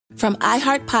From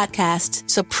iHeart Podcasts,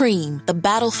 Supreme, The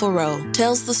Battle for Roe,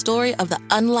 tells the story of the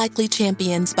unlikely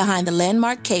champions behind the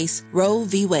landmark case Roe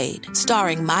v. Wade.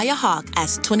 Starring Maya Hawke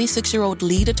as 26-year-old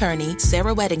lead attorney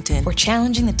Sarah Weddington. We're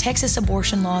challenging the Texas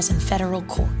abortion laws in federal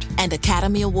court. And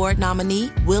Academy Award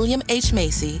nominee William H.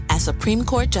 Macy as Supreme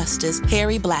Court Justice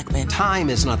Harry Blackmun. Time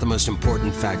is not the most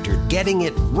important factor. Getting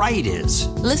it right is.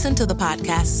 Listen to the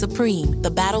podcast Supreme,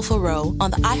 The Battle for Roe on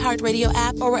the iHeartRadio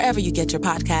app or wherever you get your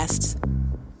podcasts.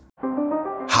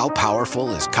 How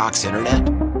powerful is Cox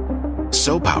Internet?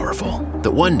 So powerful that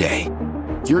one day,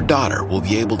 your daughter will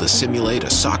be able to simulate a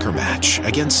soccer match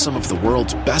against some of the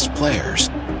world's best players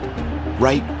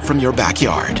right from your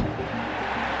backyard.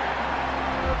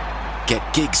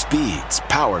 Get gig speeds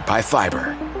powered by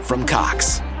fiber from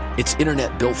Cox. It's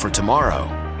internet built for tomorrow,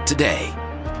 today.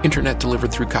 Internet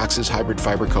delivered through Cox's hybrid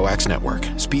fiber coax network.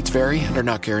 Speeds vary and are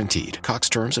not guaranteed. Cox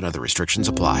terms and other restrictions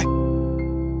apply.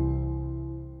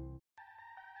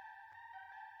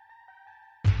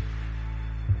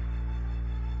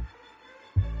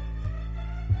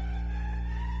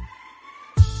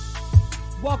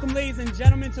 Welcome, ladies and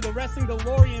gentlemen, to the Wrestling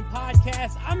Delorean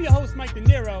podcast. I'm your host, Mike De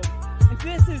Niro, and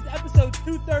this is episode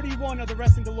 231 of the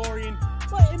Wrestling Delorean,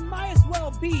 but it might as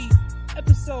well be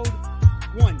episode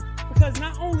 1, because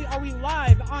not only are we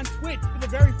live on Twitch for the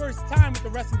very first time with the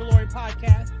Wrestling Delorean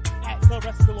podcast at the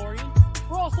Wrestling Delorean,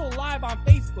 we're also live on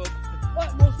Facebook,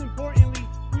 but most importantly,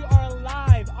 we are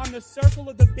live on the Circle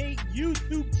of Debate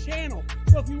YouTube channel.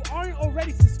 So if you aren't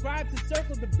already subscribed to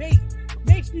Circle of Debate,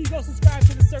 make sure you go subscribe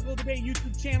to the Circle of Debate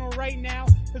YouTube channel right now,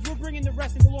 because we're bringing the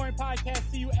Wrestling Delorean podcast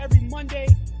to you every Monday,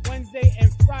 Wednesday,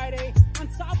 and Friday, on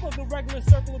top of the regular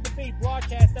Circle of Debate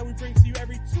broadcast that we bring to you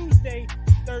every Tuesday,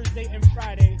 Thursday, and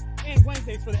Friday, and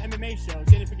Wednesdays for the MMA show.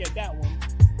 Didn't forget that one.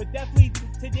 But definitely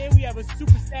today we have a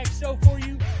super stacked show for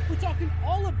you. We're talking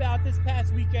all about this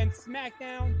past weekend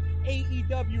SmackDown,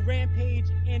 AEW Rampage,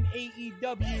 and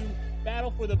AEW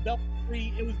Battle for the Belt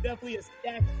 3. It was definitely a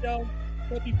stacked show.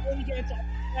 But before we get into all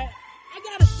that, I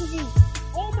gotta salute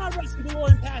all my Wrestling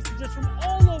Delorean passengers from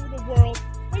all over the world.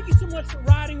 Thank you so much for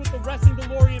riding with the Wrestling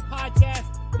Delorean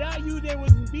podcast. Without you, there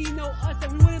would be no us,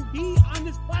 and we wouldn't be on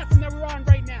this platform that we're on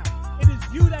right now. It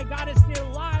is you that got us here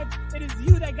live. It is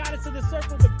you that got us to the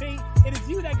Circle of Debate. It is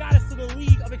you that got us to the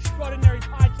League of Extraordinary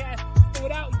Podcasts. So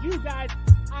without you guys,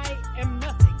 I am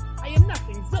nothing. I am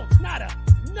nothing. Zilch, nada,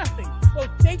 nothing. So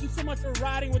thank you so much for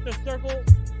riding with the Circle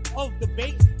of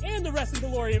Debate and the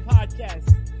Wrestling Delorean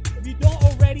podcast. If you don't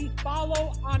already,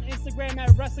 follow on Instagram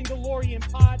at Wrestling Delorean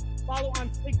Pod, follow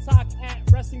on TikTok at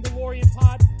Wrestling Delorean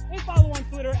Pod, and follow on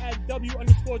Twitter at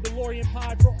W_Delorean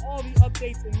Pod for all the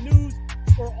updates and news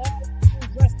for all the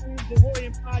Wrestling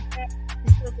Delorean podcast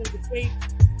and Circle of Debate.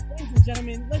 Ladies and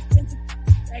gentlemen, let's get into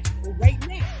the action right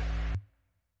now.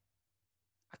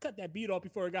 I cut that beat off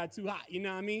before it got too hot, you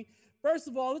know what I mean? First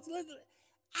of all,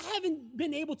 I haven't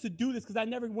been able to do this because I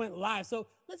never went live. So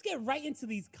let's get right into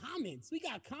these comments. We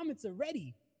got comments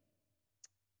already.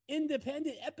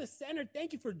 Independent Epicenter,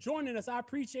 thank you for joining us. I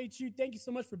appreciate you. Thank you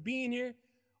so much for being here.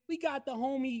 We got the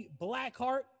homie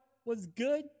Blackheart, was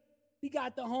good. We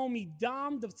got the homie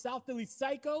Dom, the South Philly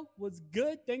Psycho, was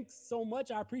good. Thanks so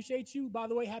much. I appreciate you. By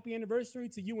the way, happy anniversary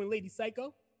to you and Lady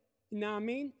Psycho. You know what I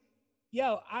mean?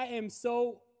 Yo, I'm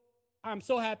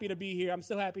so happy to be here. I'm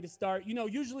so happy to start. You know,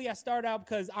 usually I start out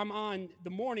because I'm on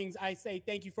the mornings. I say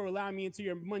thank you for allowing me into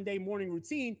your Monday morning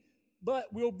routine, but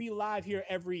we'll be live here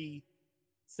every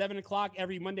 7 o'clock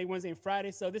every Monday, Wednesday, and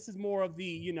Friday. So this is more of the,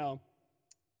 you know,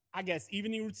 I guess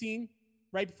evening routine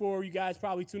right before you guys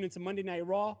probably tune into Monday Night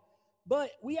Raw.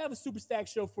 But we have a super stacked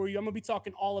show for you. I'm going to be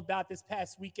talking all about this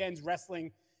past weekend's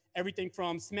wrestling, everything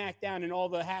from SmackDown and all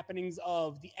the happenings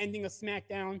of the ending of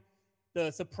SmackDown, the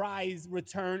surprise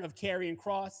return of Karrion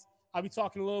Kross. I'll be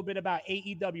talking a little bit about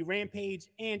AEW Rampage,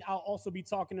 and I'll also be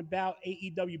talking about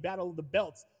AEW Battle of the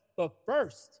Belts. But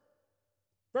first,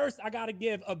 I got to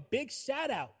give a big shout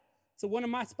out to one of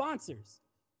my sponsors,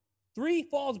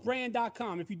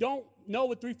 3fallsbrand.com. If you don't know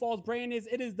what 3Falls Brand is,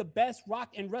 it is the best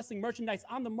rock and wrestling merchandise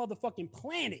on the motherfucking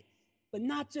planet. But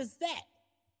not just that.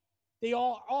 They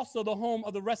are also the home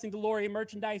of the Wrestling Delorean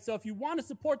merchandise. So if you want to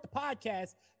support the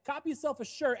podcast, copy yourself a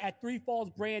shirt at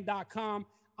 3fallsbrand.com.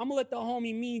 I'm going to let the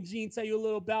homie Mean Gene tell you a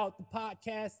little about the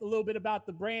podcast, a little bit about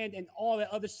the brand, and all that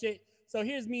other shit. So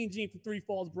here's Mean Gene from 3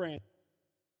 Falls Brand.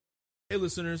 Hey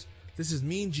listeners, this is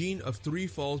Mean Gene of 3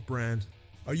 Falls Brand.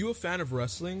 Are you a fan of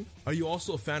wrestling? Are you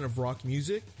also a fan of rock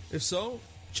music? If so,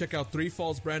 check out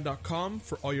 3fallsbrand.com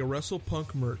for all your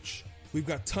WrestlePunk merch. We've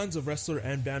got tons of wrestler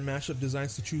and band mashup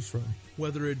designs to choose from,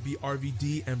 whether it be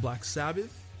RVD and Black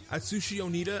Sabbath, Atsushi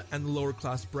Onita and the Lower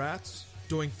Class Brats,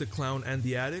 Doink the Clown and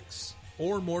the Addicts,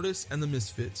 or Mortis and the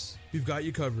Misfits. We've got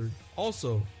you covered.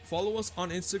 Also, follow us on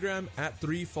Instagram at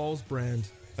 3fallsbrand.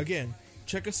 Again,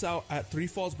 check us out at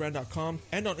 3fallsbrand.com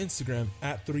and on Instagram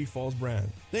at 3fallsbrand.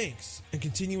 Thanks, and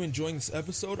continue enjoying this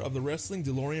episode of the Wrestling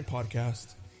Delorean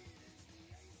podcast.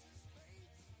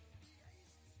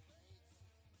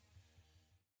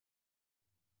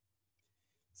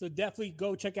 So definitely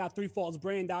go check out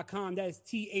 3fallsbrand.com. That is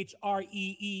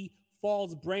THREE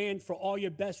Falls Brand for all your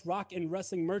best rock and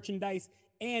wrestling merchandise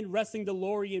and Wrestling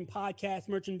Delorean podcast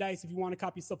merchandise. If you want to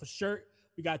copy yourself a shirt,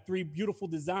 we got 3 beautiful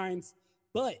designs.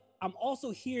 But I'm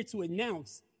also here to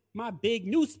announce my big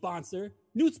new sponsor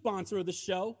of the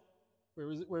show.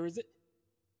 Where is it?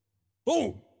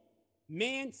 Boom!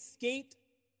 Manscaped.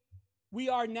 We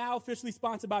are now officially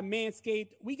sponsored by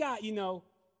Manscaped. We got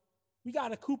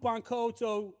a coupon code,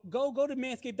 so go to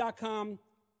manscaped.com,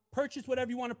 purchase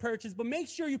whatever you want to purchase, but make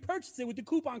sure you purchase it with the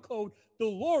coupon code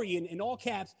DeLorean in all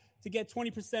caps to get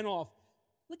 20% off.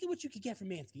 Look at what you could get from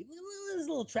Manscaped. Look at this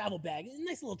little travel bag. A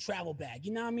nice little travel bag,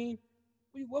 you know what I mean?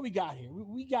 What we got here?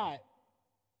 We got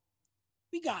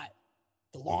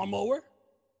the lawnmower.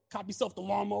 Copy yourself the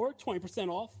lawnmower, 20%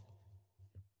 off.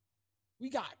 We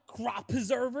got crop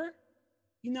preserver.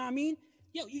 You know what I mean?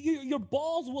 Yo, your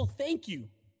balls will thank you.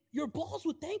 Your balls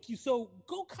will thank you. So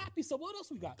go copy yourself. What else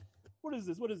we got? What is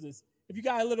this? If you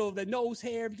got a little of the nose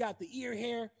hair, if you got the ear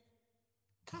hair,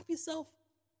 copy yourself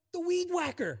the Weed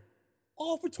Whacker.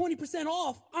 All for 20%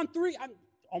 off on I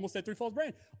almost said 3 Falls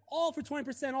Brand. All for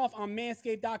 20% off on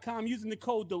manscaped.com using the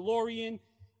code DeLorean.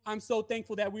 I'm so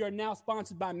thankful that we are now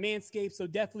sponsored by Manscaped. So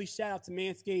definitely shout out to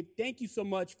Manscaped. Thank you so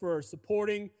much for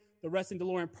supporting the Wrestling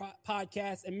DeLorean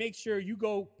podcast. And make sure you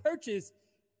go purchase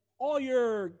all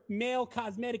your male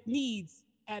cosmetic needs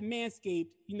at Manscaped.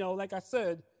 You know, like I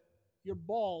said, your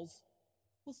balls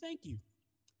will thank you.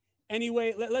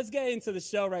 Anyway, let's get into the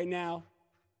show right now.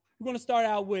 We're going to start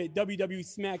out with WWE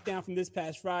SmackDown from this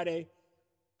past Friday.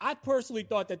 I personally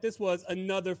thought that this was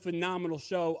another phenomenal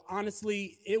show.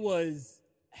 Honestly, it was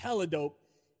hella dope.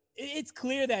 It's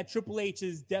clear that Triple H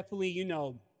is definitely,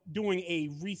 doing a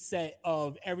reset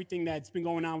of everything that's been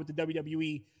going on with the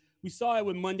WWE. We saw it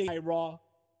with Monday Night Raw.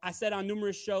 I said on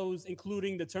numerous shows,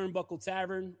 including the Turnbuckle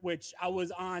Tavern, which I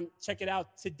was on. Check it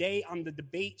out today on the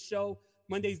debate show.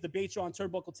 Monday's debate show on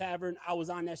Turnbuckle Tavern. I was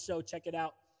on that show. Check it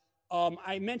out.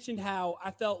 I mentioned how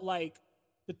I felt like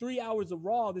the 3 hours of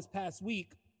Raw this past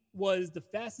week was the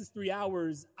fastest 3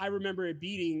 hours I remember it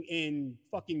beating in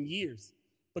fucking years.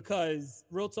 Because,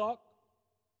 real talk,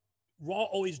 Raw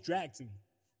always dragged to me.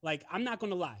 Like, I'm not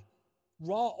going to lie.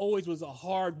 Raw always was a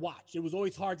hard watch. It was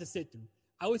always hard to sit through.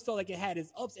 I always felt like it had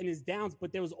its ups and its downs,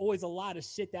 but there was always a lot of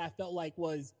shit that I felt like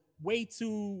was way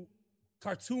too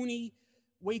cartoony,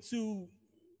 way too,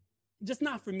 just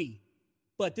not for me.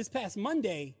 But this past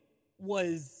Monday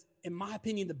was, in my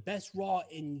opinion, the best Raw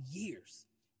in years.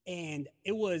 And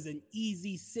it was an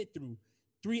easy sit through.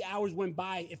 3 hours went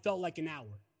by. It felt like an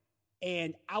hour.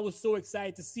 And I was so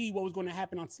excited to see what was going to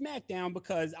happen on SmackDown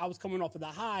because I was coming off of the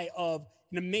high of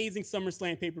an amazing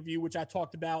SummerSlam pay-per-view, which I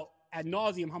talked about ad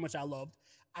nauseum how much I loved.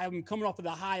 I'm coming off of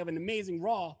the high of an amazing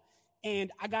Raw.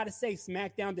 And I got to say,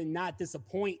 SmackDown did not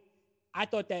disappoint. I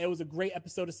thought that it was a great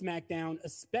episode of SmackDown,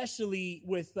 especially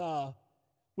with the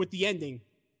ending.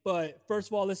 But first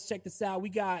of all, let's check this out. We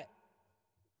got...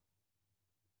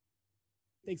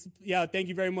 Thank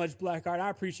you very much, Blackheart. I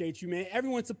appreciate you, man.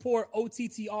 Everyone support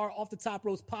OTTR Off the Top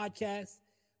Ropes podcast.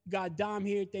 We got Dom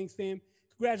here. Thanks, fam.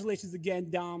 Congratulations again,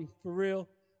 Dom, for real.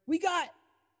 We got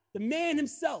the man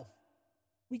himself.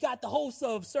 We got the host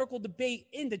of Circle Debate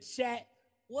in the chat.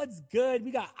 What's good? We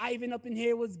got Ivan up in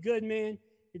here. What's good, man?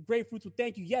 Your grapefruits will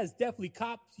thank you. Yes, definitely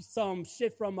cop some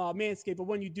shit from Manscaped, but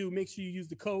when you do, make sure you use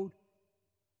the code.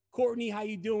 Courtney, how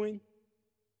you doing?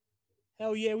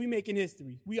 Hell yeah, we making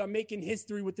history. We are making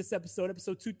history with this episode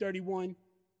 231.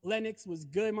 Lennox was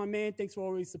good, my man. Thanks for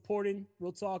always supporting.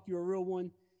 Real talk, you're a real one.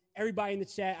 Everybody in the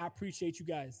chat, I appreciate you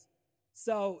guys.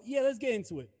 So, yeah, let's get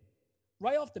into it.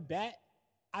 Right off the bat,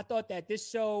 I thought that this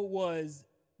show was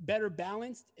better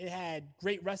balanced. It had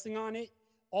great wrestling on it.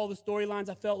 All the storylines,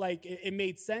 I felt like it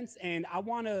made sense. And I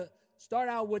want to start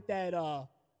out with that,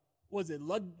 was it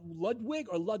Ludwig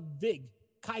or Ludwig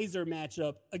Kaiser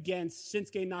matchup against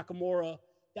Shinsuke Nakamura.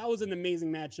 That was an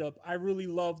amazing matchup. I really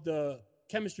loved the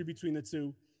chemistry between the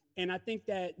two. And I think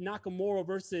that Nakamura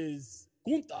versus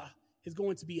Gunther is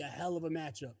going to be a hell of a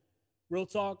matchup. Real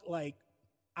talk, like,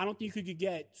 I don't think you could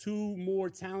get two more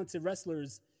talented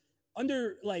wrestlers,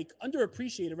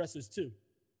 underappreciated wrestlers too.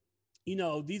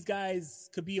 These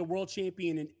guys could be a world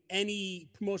champion in any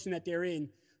promotion that they're in.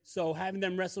 So having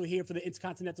them wrestle here for the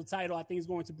Intercontinental title, I think is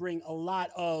going to bring a lot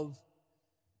of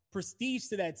prestige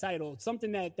to that title,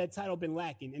 something that title been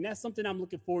lacking. And that's something I'm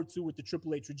looking forward to with the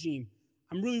Triple H regime.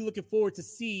 I'm really looking forward to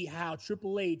see how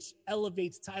Triple H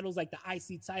elevates titles like the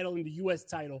IC title and the US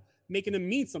title, making them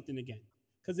mean something again.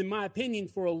 Because in my opinion,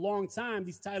 for a long time,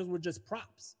 these titles were just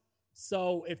props.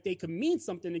 So if they could mean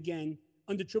something again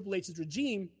under Triple H's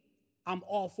regime, I'm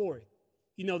all for it.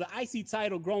 You know, the IC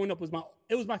title growing up was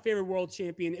my favorite world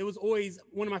champion. It was always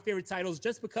one of my favorite titles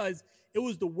just because it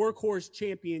was the workhorse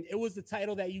champion. It was the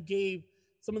title that you gave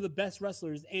some of the best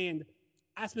wrestlers. And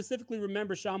I specifically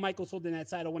remember Shawn Michaels holding that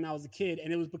title when I was a kid.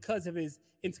 And it was because of his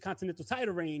Intercontinental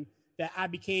title reign that I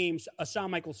became a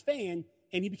Shawn Michaels fan,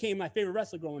 and he became my favorite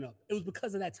wrestler growing up. It was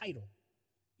because of that title.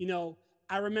 You know,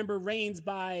 I remember reigns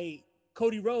by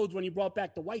Cody Rhodes when he brought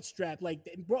back the white strap, like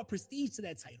it brought prestige to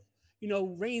that title. You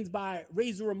know, reigns by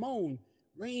Razor Ramon,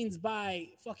 reigns by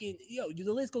fucking,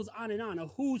 the list goes on and on. A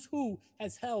who's who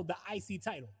has held the IC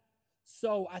title.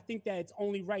 So I think that it's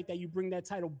only right that you bring that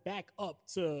title back up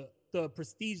to the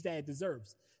prestige that it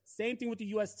deserves. Same thing with the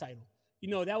US title. You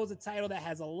know, that was a title that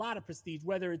has a lot of prestige,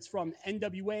 whether it's from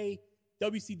NWA,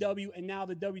 WCW, and now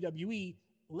the WWE.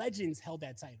 Legends held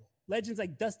that title. Legends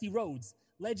like Dusty Rhodes,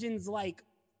 legends like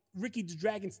Ricky the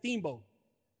Dragon Steamboat,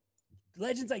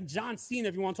 legends like John Cena,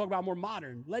 if you want to talk about more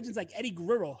modern, legends like Eddie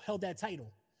Guerrero held that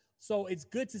title. So it's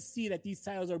good to see that these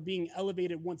titles are being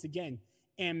elevated once again.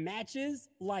 And matches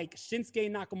like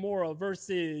Shinsuke Nakamura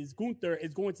versus Gunther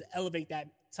is going to elevate that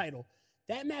title.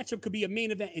 That matchup could be a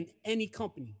main event in any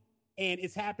company. And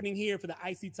it's happening here for the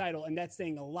IC title, and that's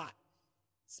saying a lot.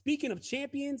 Speaking of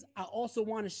champions, I also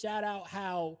want to shout out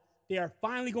how they are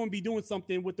finally going to be doing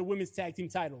something with the women's tag team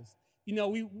titles. You know,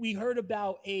 we heard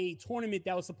about a tournament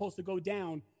that was supposed to go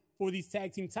down for these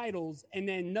tag team titles, and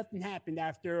then nothing happened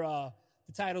after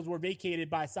the titles were vacated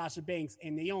by Sasha Banks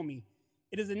and Naomi.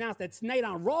 It is announced that tonight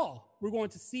on Raw, we're going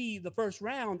to see the first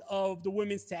round of the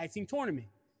women's tag team tournament.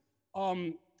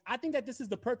 I think that this is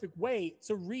the perfect way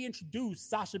to reintroduce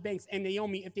Sasha Banks and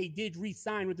Naomi if they did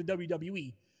re-sign with the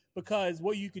WWE. Because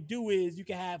what you could do is you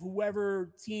could have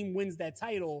whoever team wins that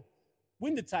title,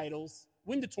 win the titles,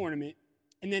 win the tournament,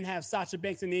 and then have Sasha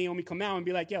Banks and Naomi come out and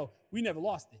be like, yo, we never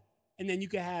lost it. And then you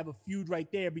could have a feud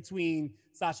right there between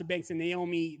Sasha Banks and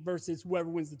Naomi versus whoever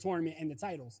wins the tournament and the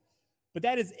titles. But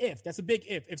that is if. That's a big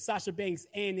if Sasha Banks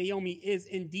and Naomi is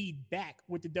indeed back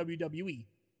with the WWE.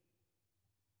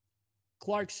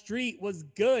 Clark Street was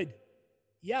good.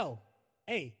 Yo,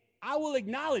 hey, I will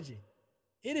acknowledge it.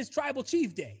 It is Tribal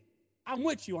Chief Day. I'm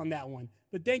with you on that one.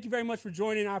 But thank you very much for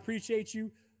joining. I appreciate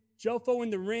you. Jofo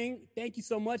in the ring, thank you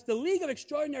so much. The League of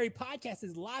Extraordinary podcast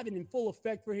is live and in full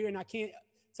effect for here, and I can't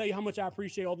tell you how much I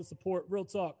appreciate all the support. Real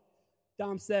talk.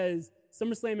 Dom says,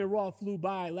 SummerSlam and Raw flew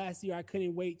by. Last year, I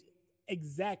couldn't wait.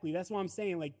 Exactly. That's what I'm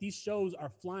saying. Like, these shows are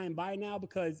flying by now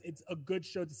because it's a good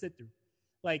show to sit through.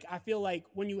 Like, I feel like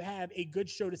when you have a good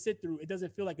show to sit through, it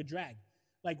doesn't feel like a drag.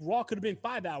 Like, Raw could have been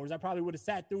 5 hours. I probably would have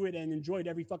sat through it and enjoyed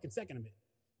every fucking second of it.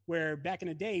 Where back in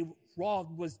the day, Raw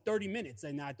was 30 minutes,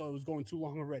 and I thought it was going too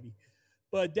long already.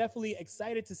 But definitely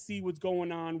excited to see what's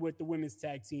going on with the women's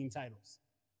tag team titles.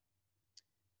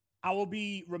 I will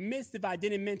be remiss if I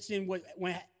didn't mention what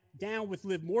went down with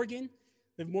Liv Morgan.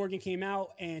 Liv Morgan came out,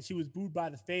 and she was booed by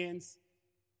the fans.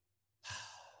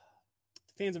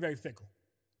 The fans are very fickle.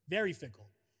 Very fickle.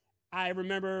 I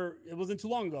remember it wasn't too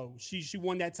long ago. She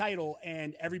won that title,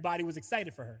 and everybody was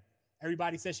excited for her.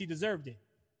 Everybody said she deserved it.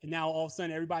 And now all of a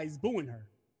sudden everybody's booing her.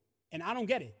 And I don't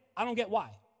get it. I don't get why.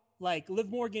 Like, Liv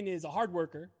Morgan is a hard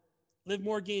worker. Liv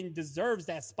Morgan deserves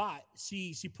that spot.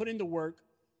 She put in the work.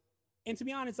 And to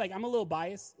be honest, like, I'm a little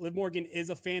biased. Liv Morgan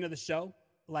is a fan of the show.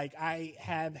 Like, I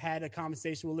have had a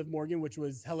conversation with Liv Morgan, which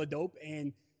was hella dope.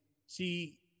 And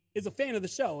she is a fan of the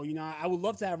show. You know, I would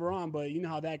love to have her on, but you know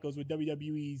how that goes with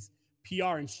WWE's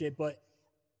PR and shit. But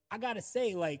I got to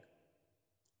say, like,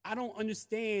 I don't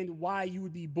understand why you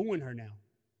would be booing her now.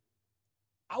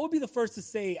 I would be the first to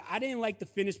say I didn't like the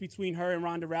finish between her and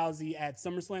Ronda Rousey at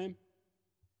SummerSlam.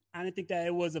 I didn't think that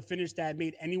it was a finish that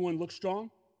made anyone look strong.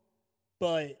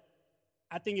 But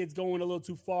I think it's going a little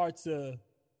too far to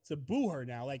boo her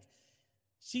now. Like,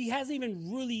 she hasn't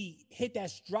even really hit that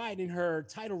stride in her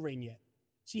title reign yet.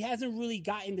 She hasn't really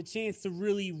gotten the chance to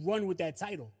really run with that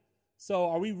title. So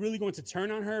are we really going to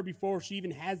turn on her before she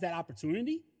even has that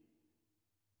opportunity?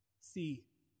 See,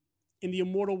 in the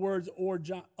immortal words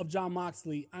of John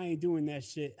Moxley, I ain't doing that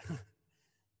shit.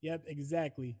 Yep,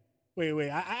 exactly.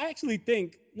 Wait. I actually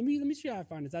think, let me see how I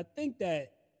find this. I think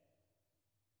that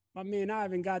my man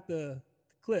Ivan got the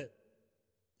clip.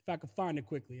 If I could find it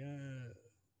quickly.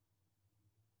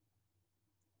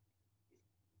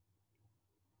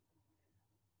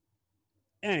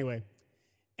 Anyway,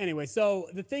 so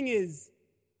the thing is,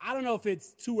 I don't know if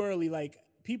it's too early. Like,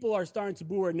 people are starting to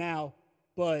boo her now,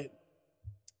 but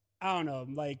I don't know.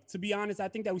 Like, to be honest, I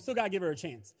think that we still got to give her a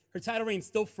chance. Her title reign's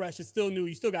still fresh. It's still new.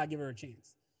 You still got to give her a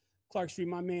chance. Clark Street,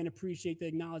 my man, appreciate the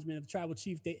acknowledgement of Tribal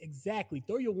Chief Day. Exactly.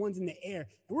 Throw your ones in the air.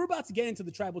 And we're about to get into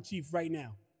the Tribal Chief right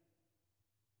now.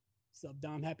 What's up,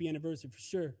 Dom? Happy anniversary for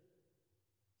sure.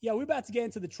 Yeah, we're about to get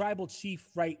into the Tribal Chief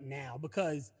right now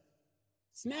because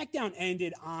SmackDown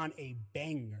ended on a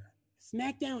banger.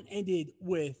 SmackDown ended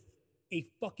with a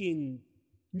fucking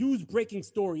news-breaking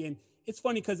story. And it's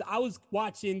funny because I was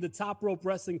watching the Top Rope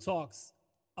Wrestling Talks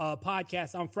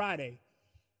podcast on Friday,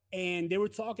 and they were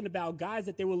talking about guys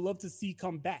that they would love to see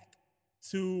come back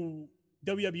to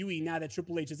WWE now that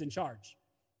Triple H is in charge.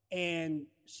 And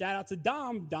shout out to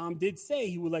Dom. Dom did say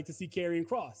he would like to see Karrion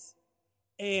Kross.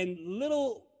 And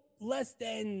little less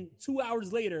than 2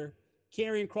 hours later,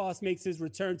 Karrion Kross makes his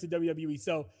return to WWE.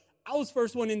 So I was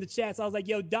first one in the chat. So I was like,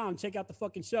 yo, Dom, check out the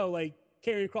fucking show. Like,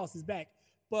 Karrion Kross is back.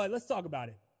 But let's talk about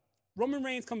it. Roman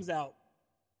Reigns comes out.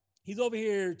 He's over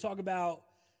here talking about,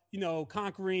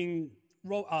 conquering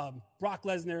Brock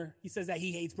Lesnar. He says that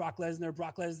he hates Brock Lesnar.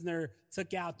 Brock Lesnar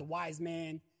took out the wise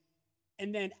man.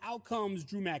 And then out comes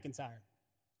Drew McIntyre.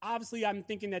 Obviously, I'm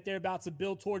thinking that they're about to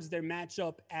build towards their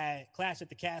matchup at Clash at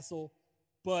the Castle.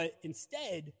 But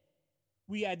instead,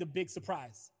 we had the big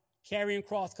surprise. Karrion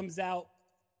Kross comes out.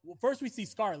 Well, first we see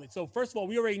Scarlett. So first of all,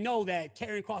 we already know that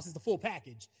Karrion Kross is the full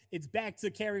package. It's back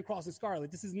to Karrion Kross and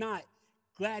Scarlett. This is not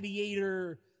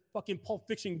Gladiator, fucking Pulp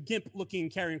Fiction gimp looking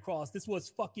Karrion Kross. This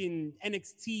was fucking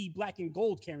NXT black and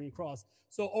gold Karrion Kross.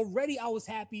 So already I was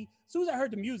happy. As soon as I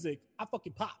heard the music, I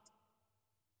fucking popped.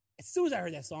 As soon as I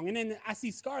heard that song. And then I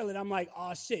see Scarlett, I'm like,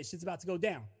 oh shit, shit's about to go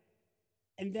down.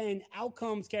 And then out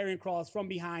comes Karrion Kross from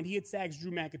behind. He attacks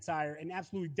Drew McIntyre and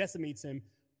absolutely decimates him.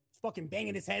 Fucking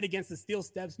banging his head against the steel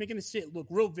steps, making the shit look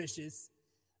real vicious.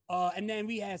 And then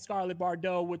we had Scarlett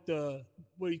Bordeaux with the,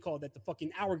 the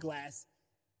fucking hourglass.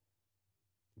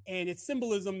 And it's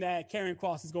symbolism that Karrion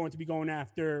Kross is going to be going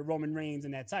after Roman Reigns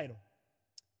in that title.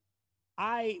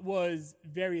 I was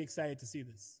very excited to see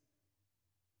this.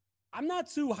 I'm not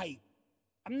too hyped.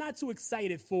 I'm not too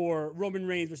excited for Roman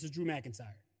Reigns versus Drew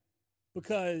McIntyre.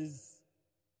 Because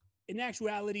in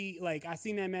actuality, like, I've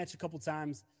seen that match a couple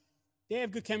times. They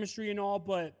have good chemistry and all,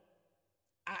 but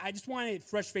I just wanted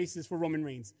fresh faces for Roman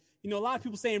Reigns. A lot of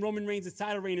people saying Roman Reigns'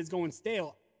 title reign is going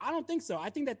stale. I don't think so. I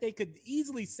think that they could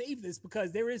easily save this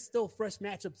because there is still fresh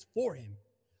matchups for him.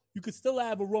 You could still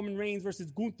have a Roman Reigns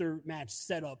versus Gunther match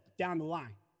set up down the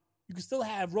line. You could still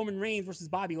have Roman Reigns versus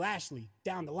Bobby Lashley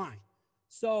down the line.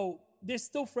 So there's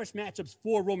still fresh matchups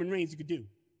for Roman Reigns you could do.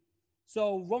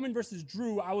 So Roman versus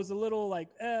Drew, I was a little like,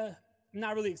 I'm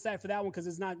not really excited for that one because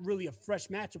it's not really a fresh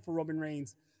matchup for Roman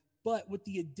Reigns. But with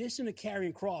the addition of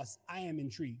Karrion Kross, I am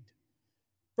intrigued.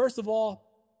 First of all,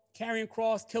 Karrion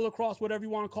Kross, Killer Kross, whatever you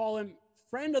want to call him,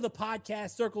 friend of the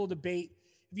podcast, Circle of Debate.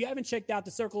 If you haven't checked out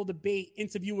the Circle of Debate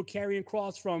interview with Karrion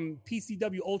Kross from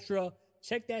PCW Ultra,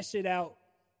 check that shit out.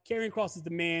 Karrion Kross is the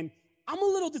man. I'm a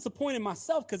little disappointed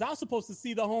myself because I was supposed to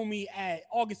see the homie at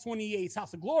August 28th's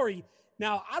House of Glory.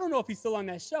 Now, I don't know if he's still on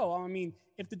that show. I mean,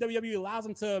 if the WWE allows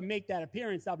him to make that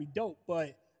appearance, that'll be dope.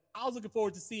 But I was looking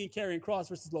forward to seeing Karrion Kross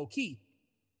versus Low Key.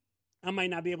 I might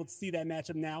not be able to see that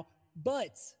matchup now,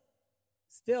 but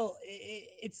still,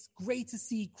 it's great to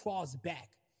see Kross back.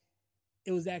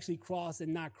 It was actually Kross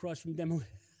and not Crush from Demo.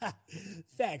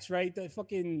 Facts, right? The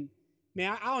fucking,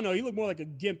 man, I don't know. He looked more like a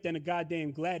gimp than a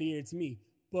goddamn gladiator to me.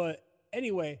 But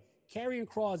anyway, Karrion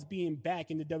Kross being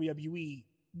back in the WWE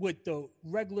with the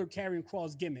regular Karrion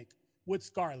Kross gimmick, with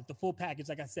Scarlett, the full package,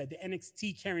 like I said, the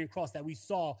NXT Karrion Kross that we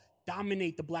saw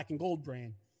dominate the black and gold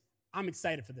brand. I'm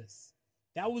excited for this.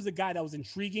 That was a guy that was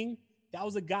intriguing. That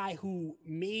was a guy who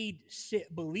made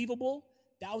shit believable.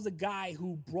 That was a guy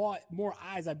who brought more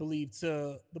eyes, I believe,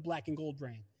 to the black and gold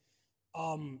brand.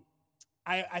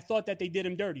 I thought that they did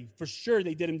him dirty. For sure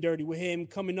they did him dirty with him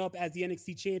coming up as the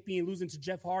NXT champion, losing to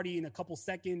Jeff Hardy in a couple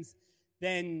seconds.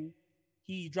 Then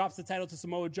he drops the title to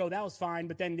Samoa Joe. That was fine,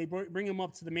 but then they bring him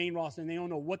up to the main roster and they don't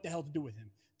know what the hell to do with him.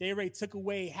 They already took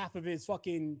away half of his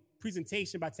fucking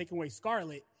presentation by taking away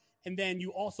Scarlett. And then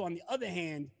you also, on the other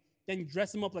hand, then you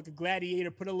dress him up like a gladiator,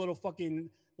 put a little fucking,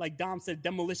 like Dom said,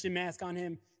 demolition mask on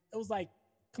him. It was like,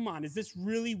 come on, is this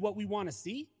really what we want to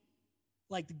see?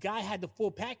 Like, the guy had the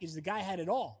full package. The guy had it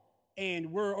all.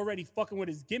 And we're already fucking with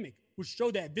his gimmick, which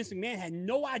showed that Vince McMahon had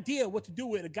no idea what to do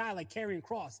with a guy like Karrion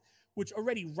Kross, which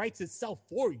already writes itself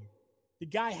for you. The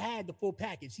guy had the full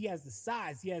package. He has the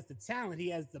size. He has the talent. He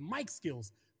has the mic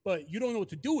skills. But you don't know what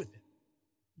to do with it.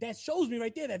 That shows me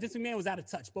right there that Vince McMahon was out of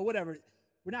touch. But whatever.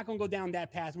 We're not going to go down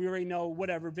that path. We already know,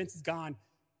 whatever. Vince is gone.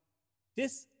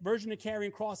 This version of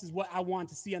Karrion Kross is what I want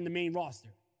to see on the main roster.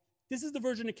 This is the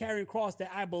version of Karrion Kross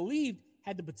that I believed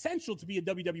had the potential to be a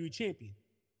WWE champion.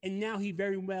 And now he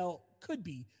very well could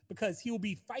be, because he will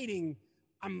be fighting,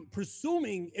 I'm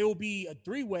presuming it will be a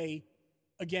 3-way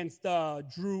against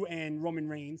Drew and Roman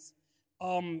Reigns.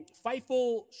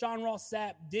 Fightful Sean Ross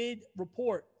Sapp did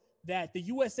report that the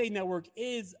USA Network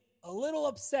is a little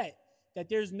upset that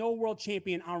there's no world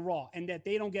champion on Raw and that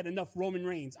they don't get enough Roman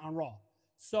Reigns on Raw.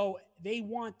 So they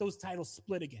want those titles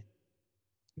split again.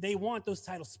 They want those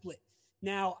titles split.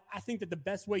 Now, I think that the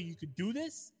best way you could do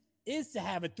this is to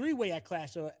have a 3-way at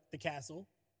Clash of the Castle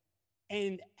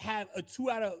and have a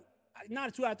not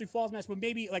a 2 out of 3 falls match, but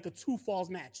maybe like a 2 falls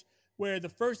match, where the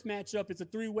first matchup is a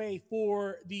 3-way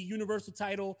for the Universal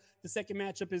title. The second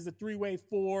matchup is a 3-way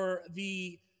for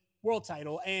the world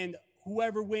title. And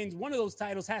whoever wins one of those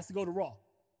titles has to go to Raw.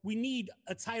 We need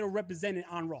a title represented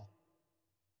on Raw.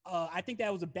 I think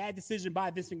that was a bad decision by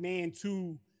Vince McMahon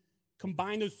to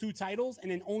combine those 2 titles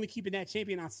and then only keeping that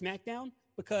champion on SmackDown,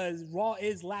 because Raw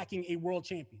is lacking a world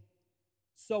champion.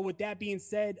 So with that being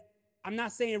said, I'm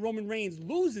not saying Roman Reigns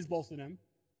loses both of them,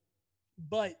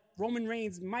 but Roman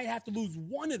Reigns might have to lose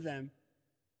one of them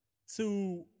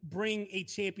to bring a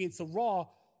champion to Raw,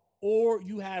 or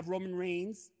you have Roman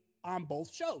Reigns on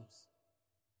both shows.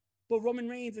 But Roman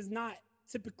Reigns is not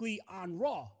typically on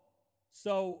Raw.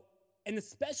 So, and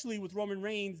especially with Roman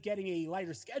Reigns getting a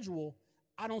lighter schedule,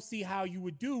 I don't see how you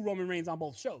would do Roman Reigns on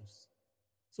both shows.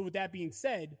 So with that being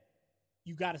said,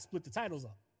 you got to split the titles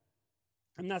up.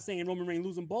 I'm not saying Roman Reigns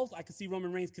losing both. I could see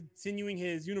Roman Reigns continuing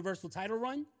his Universal title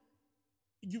run.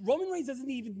 Roman Reigns doesn't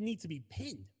even need to be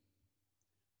pinned.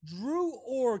 Drew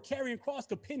or Karrion Kross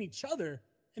could pin each other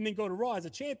and then go to Raw as a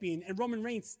champion, and Roman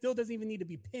Reigns still doesn't even need to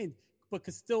be pinned, but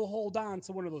could still hold on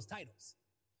to one of those titles.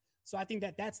 So I think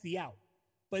that that's the out.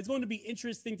 But it's going to be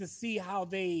interesting to see how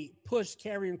they push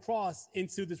Karrion Kross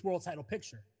into this world title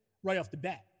picture right off the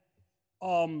bat.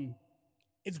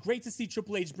 It's great to see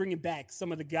Triple H bringing back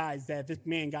some of the guys that Vince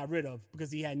McMahon got rid of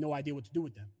because he had no idea what to do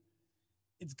with them.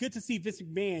 It's good to see Vince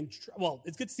McMahon,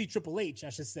 it's good to see Triple H, I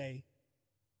should say,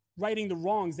 righting the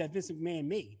wrongs that Vince McMahon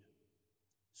made.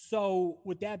 So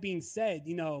with that being said,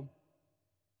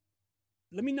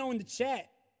 let me know in the chat,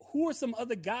 who are some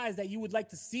other guys that you would like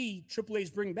to see Triple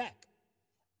H bring back?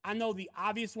 I know the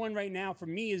obvious one right now for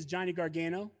me is Johnny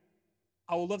Gargano.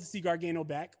 I would love to see Gargano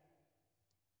back.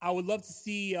 I would love to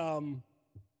see, a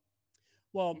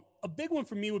big one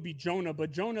for me would be Jonah,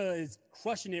 but Jonah is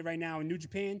crushing it right now in New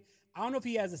Japan. I don't know if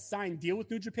he has a signed deal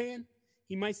with New Japan.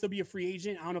 He might still be a free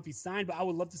agent. I don't know if he's signed, but I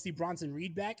would love to see Bronson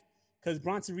Reed back, because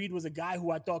Bronson Reed was a guy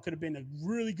who I thought could have been a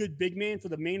really good big man for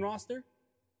the main roster.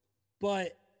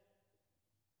 But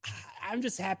I'm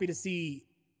just happy to see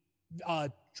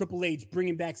Triple H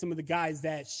bringing back some of the guys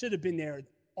that should have been there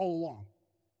all along.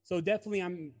 So definitely,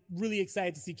 I'm really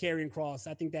excited to see Karrion Kross.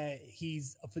 I think that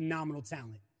he's a phenomenal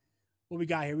talent. What we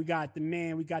got here? We got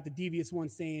the devious one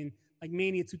saying, like,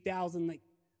 Mania 2000, like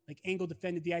Angle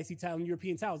defended the IC title and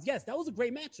European titles. Yes, that was a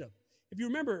great matchup. If you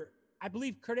remember, I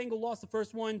believe Kurt Angle lost the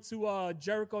first one to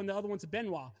Jericho and the other one to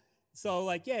Benoit. So,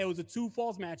 it was a 2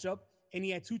 falls matchup, and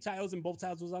he had 2 titles, and both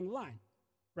titles was on the line,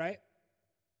 right?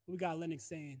 We got Lennox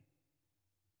saying,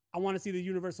 I want to see the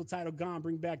Universal title gone,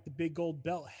 bring back the big gold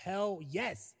belt. Hell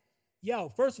yes. Yo,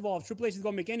 first of all, if Triple H is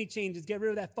going to make any changes, get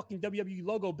rid of that fucking WWE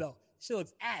logo belt. That shit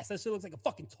looks ass. That shit looks like a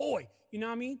fucking toy. You know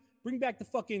what I mean? Bring back the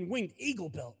fucking winged eagle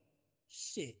belt.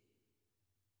 Shit.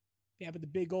 Yeah, but the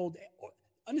big old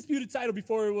undisputed title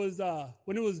before it was,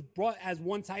 when it was brought as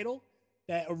one title,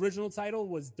 that original title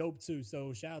was dope too.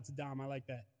 So shout out to Dom. I like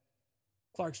that.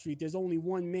 Clark Street, there's only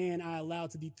one man I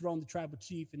allowed to dethrone the tribal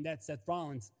chief, and that's Seth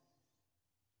Rollins.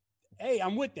 Hey,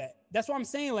 I'm with that. That's what I'm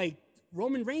saying.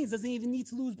 Roman Reigns doesn't even need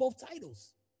to lose both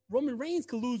titles. Roman Reigns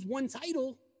could lose one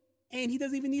title, and he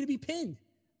doesn't even need to be pinned.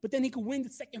 But then he could win the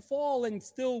second fall and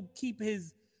still keep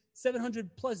his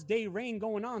 700-plus day reign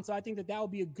going on. So I think that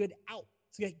would be a good out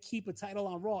to keep a title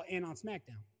on Raw and on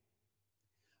SmackDown.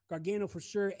 Gargano for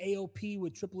sure. AOP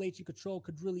with Triple H in control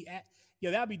could really act.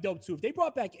 Yeah, that would be dope too. If they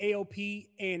brought back AOP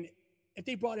and if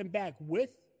they brought him back with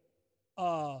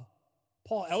Paul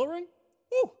Ellering,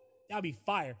 that would be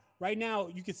fire. Right now,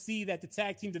 you can see that the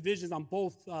tag team divisions on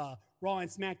both Raw and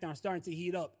SmackDown are starting to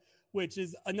heat up, which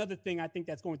is another thing I think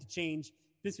that's going to change.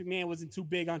 Vince McMahon wasn't too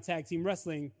big on tag team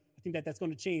wrestling. I think that that's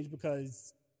going to change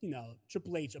because,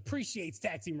 Triple H appreciates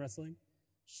tag team wrestling.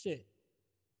 Shit.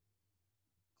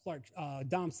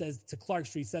 Dom says to Clark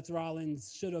Street, Seth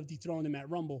Rollins should have dethroned him at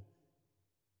Rumble.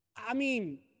 I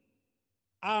mean,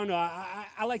 I don't know.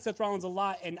 I like Seth Rollins a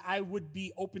lot, and I would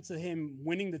be open to him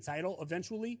winning the title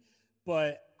eventually.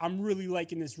 but I'm really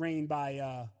liking this reign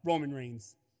by Roman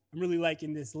Reigns. I'm really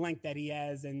liking this length that he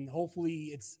has, and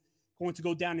hopefully it's going to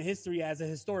go down in history as a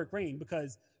historic reign,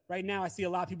 because right now I see a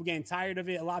lot of people getting tired of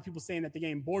it, a lot of people saying that they're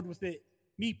getting bored with it.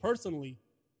 Me personally,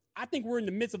 I think we're in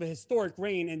the midst of a historic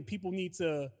reign, and people need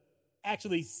to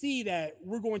actually see that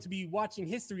we're going to be watching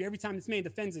history every time this man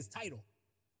defends his title.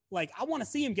 Like, I want to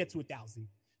see him get to 1,000.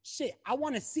 Shit, I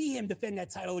want to see him defend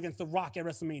that title against The Rock at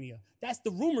WrestleMania. That's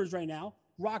the rumors right now.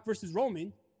 Rock versus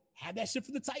Roman. Have that shit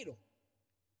for the title.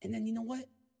 And then, you know what?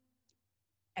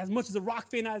 As much as a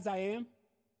Rock fan as I am,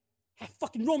 have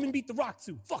fucking Roman beat The Rock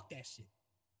too. Fuck that shit.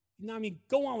 You know what I mean?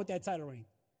 Go on with that title reign.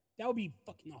 That would be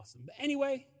fucking awesome. But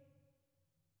anyway,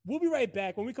 we'll be right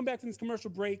back. When we come back from this commercial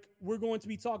break, we're going to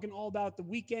be talking all about the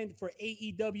weekend for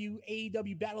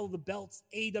AEW Battle of the Belts,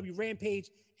 AEW Rampage,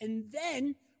 and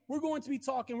then we're going to be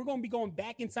going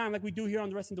back in time like we do here on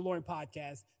the Wrestling Delorean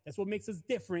podcast. That's what makes us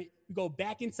different. We go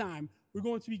back in time. We're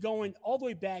going to be going all the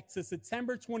way back to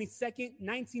September 22nd,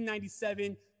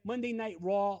 1997, Monday Night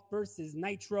Raw versus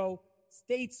Nitro.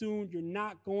 Stay tuned. You're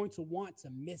not going to want to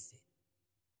miss it.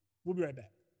 We'll be right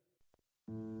back.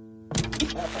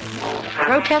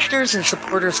 Protesters and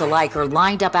supporters alike are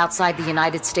lined up outside the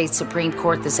United States Supreme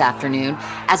Court this afternoon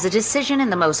as a decision in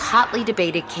the most hotly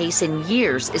debated case in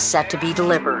years is set to be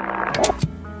delivered.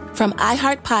 From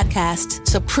iHeart Podcasts,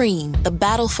 Supreme, The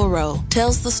Battle for Roe,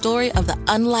 tells the story of the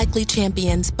unlikely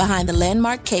champions behind the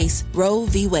landmark case Roe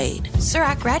v. Wade. Sir,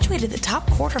 I graduated the top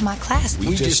quarter of my class.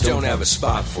 We just don't have a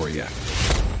spot for you.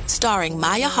 Starring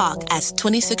Maya Hawke as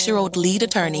 26-year-old lead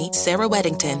attorney Sarah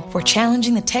Weddington. We're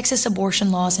challenging the Texas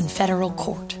abortion laws in federal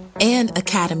court. And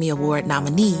Academy Award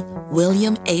nominee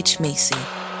William H. Macy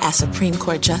as Supreme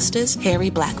Court Justice Harry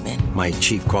Blackmun. My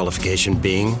chief qualification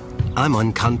being, I'm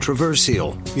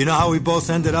uncontroversial. You know how we both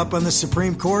ended up on the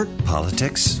Supreme Court?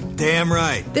 Politics? Damn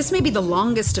right. This may be the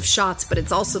longest of shots, but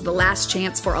it's also the last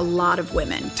chance for a lot of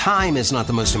women. Time is not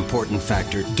the most important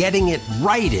factor. Getting it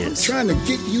right is. I'm trying to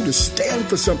get you to stand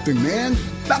for something, man.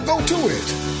 Now go to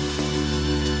it.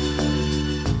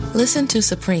 Listen to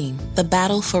Supreme, The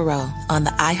Battle for Roe on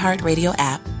the iHeartRadio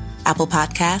app, Apple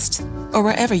Podcasts, or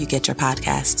wherever you get your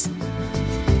podcasts.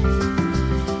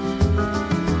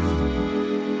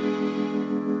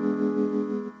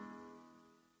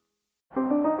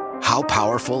 How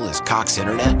powerful is Cox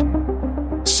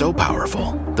Internet? So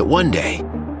powerful that one day,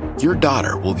 your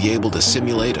daughter will be able to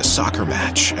simulate a soccer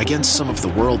match against some of the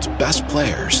world's best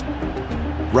players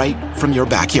right from your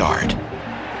backyard.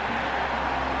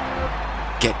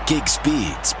 Get gig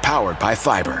speeds powered by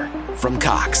fiber from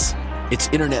Cox. It's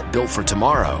internet built for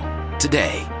tomorrow,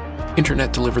 today.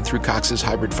 Internet delivered through Cox's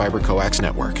hybrid fiber coax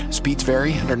network. Speeds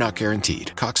vary and are not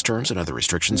guaranteed. Cox terms and other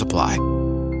restrictions apply.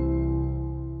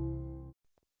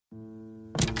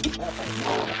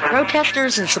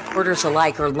 Protesters and supporters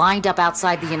alike are lined up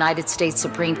outside the United States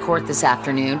Supreme Court this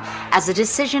afternoon as a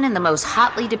decision in the most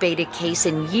hotly debated case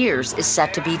in years is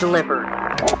set to be delivered.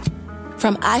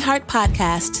 From iHeart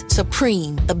Podcasts,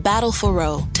 Supreme, The Battle for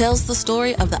Roe, tells the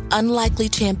story of the unlikely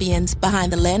champions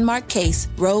behind the landmark case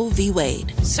Roe v.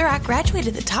 Wade. Sir, I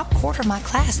graduated the top quarter of my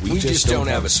class. We just don't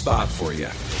have a spot for you.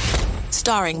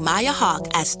 Starring Maya Hawke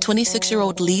as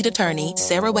 26-year-old lead attorney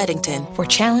Sarah Weddington. We're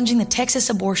challenging the Texas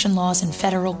abortion laws in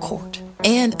federal court.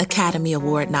 And Academy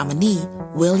Award nominee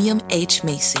William H.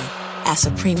 Macy as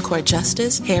Supreme Court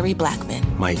Justice Harry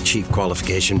Blackmun. My chief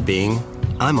qualification being,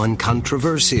 I'm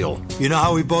uncontroversial. You know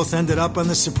how we both ended up on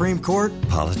the Supreme Court?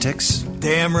 Politics?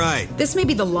 Damn right. This may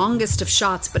be the longest of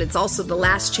shots, but it's also the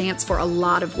last chance for a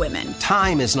lot of women.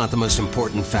 Time is not the most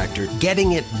important factor.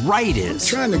 Getting it right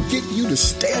is. I'm trying to get you to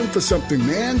stand for something,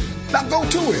 man. Now go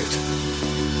to it.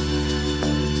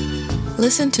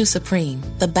 Listen to Supreme,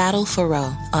 The Battle for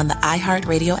Roe on the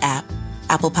iHeartRadio app,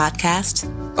 Apple Podcasts,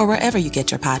 or wherever you get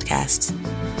your podcasts.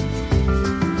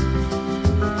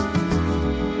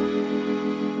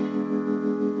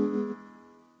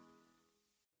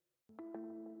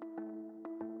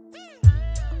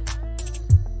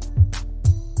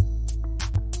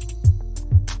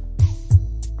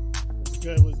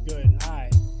 Was good. All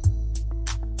right.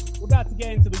 We're about to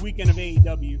get into the weekend of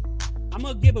AEW. I'm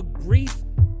going to give a brief,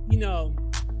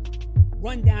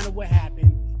 rundown of what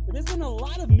happened. But there's been a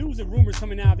lot of news and rumors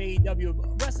coming out of AEW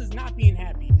of wrestlers not being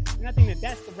happy. And I think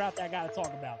that's the route that I got to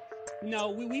talk about.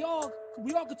 We all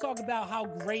could talk about how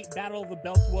great Battle of the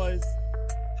Belts was,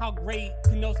 how great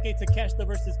Konosuke Takeshita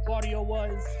versus Claudio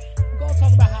was. We could all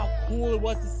talk about how cool it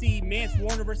was to see Mance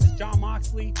Warner versus Jon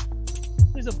Moxley.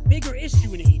 There's a bigger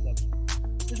issue in AEW.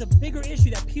 There's a bigger issue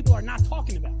that people are not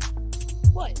talking about.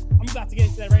 But I'm about to get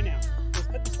into that right now. Let's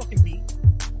cut this fucking beat.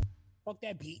 Fuck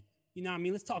that beat. You know what I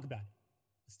mean? Let's talk about it.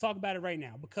 Let's talk about it right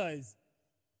now, because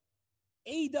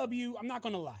AEW, I'm not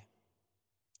going to lie.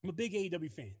 I'm a big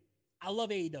AEW fan. I love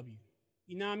AEW.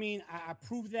 You know what I mean? I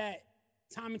prove that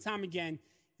time and time again.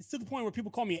 It's to the point where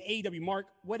people call me an AEW mark,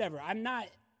 whatever. I'm not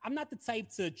the type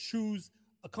to choose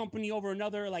a company over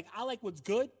another. Like, I like what's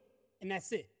good, and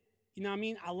that's it. You know what I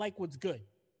mean? I like what's good.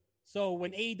 So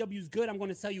when AEW is good, I'm going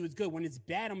to tell you it's good. When it's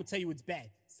bad, I'm going to tell you it's bad.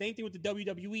 Same thing with the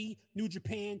WWE, New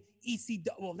Japan, ECW.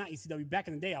 Well, not ECW. Back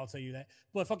in the day, I'll tell you that.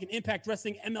 But fucking Impact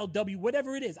Wrestling, MLW,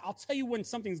 whatever it is. I'll tell you when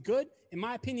something's good, in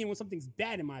my opinion, when something's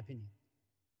bad, in my opinion.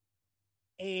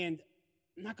 And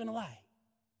I'm not going to lie.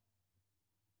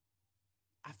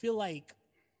 I feel like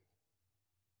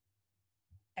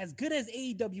as good as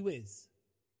AEW is,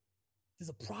 there's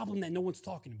a problem that no one's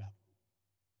talking about.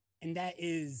 And that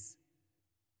is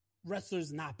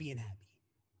wrestlers not being happy.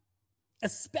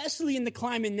 Especially in the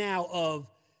climate now of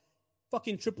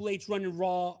fucking Triple H running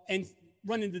Raw and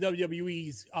running the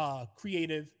WWE's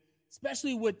creative,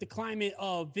 especially with the climate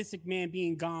of Vince McMahon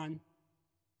being gone.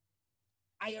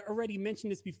 I already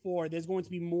mentioned this before. There's going to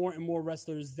be more and more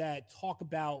wrestlers that talk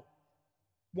about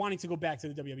wanting to go back to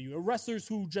the WWE, or wrestlers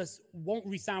who just won't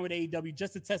re-sign with AEW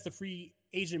just to test the free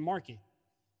agent market.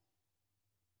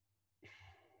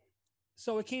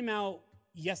 So it came out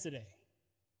yesterday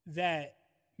that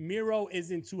Miro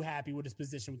isn't too happy with his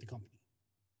position with the company.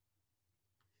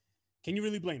 Can you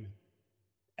really blame him?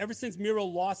 Ever since Miro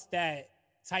lost that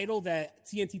title, that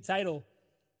TNT title,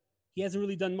 he hasn't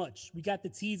really done much. We got the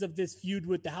tease of this feud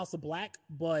with the House of Black,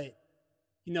 but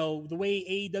you know, the way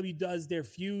AEW does their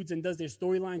feuds and does their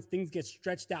storylines, things get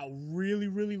stretched out really,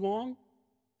 really long.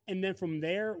 And then from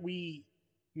there, we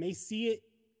may see it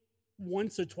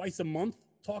once or twice a month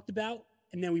talked about.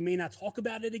 And then we may not talk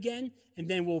about it again. And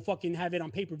then we'll fucking have it on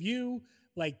pay-per-view.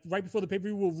 Like right before the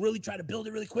pay-per-view, we'll really try to build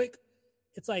it really quick.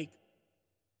 It's like,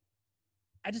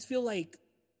 I just feel like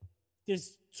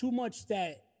there's too much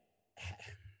that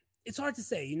it's hard to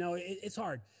say, you know, it's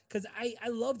hard. Because I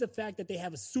love the fact that they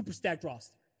have a super stacked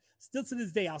roster. Still to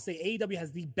this day, I'll say AEW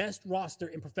has the best roster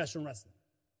in professional wrestling.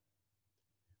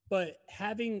 But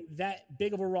having that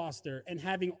big of a roster and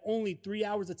having only 3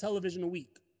 hours of television a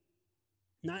week,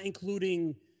 not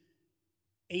including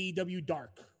AEW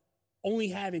Dark, only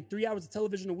having 3 hours of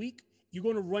television a week, you're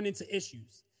going to run into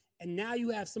issues. And now you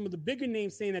have some of the bigger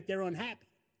names saying that they're unhappy,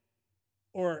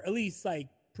 or at least like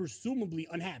presumably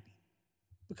unhappy.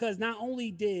 Because not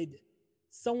only did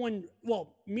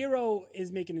Miro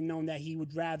is making it known that he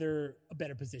would rather a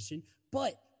better position,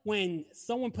 but when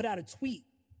someone put out a tweet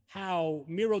how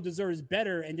Miro deserves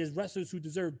better and there's wrestlers who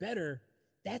deserve better,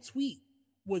 that tweet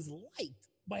was liked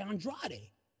by Andrade.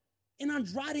 And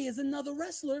Andrade is another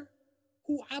wrestler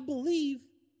who I believe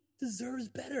deserves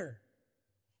better.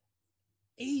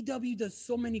 AEW does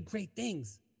so many great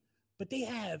things, but they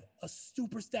have a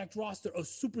super stacked roster of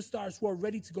superstars who are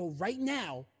ready to go right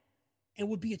now and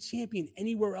would be a champion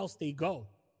anywhere else they go.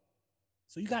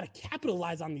 So you got to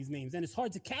capitalize on these names. And it's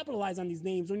hard to capitalize on these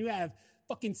names when you have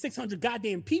fucking 600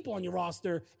 goddamn people on your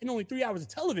roster and only 3 hours of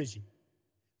television.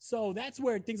 So that's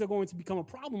where things are going to become a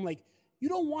problem. Like, you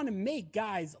don't want to make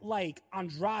guys like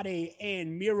Andrade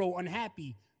and Miro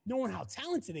unhappy, knowing how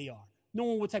talented they are,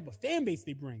 knowing what type of fan base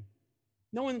they bring,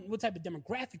 knowing what type of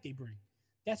demographic they bring.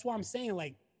 That's why I'm saying,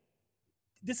 like,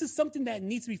 this is something that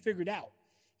needs to be figured out.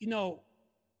 You know,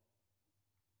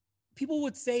 people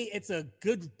would say it's a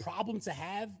good problem to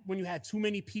have when you have too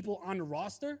many people on the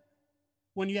roster,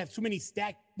 when you have too many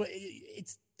stacked, but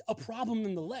it's a problem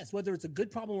nonetheless. Whether it's a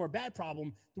good problem or a bad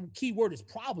problem, the key word is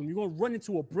problem. You're going to run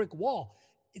into a brick wall.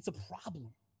 It's a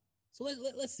problem. So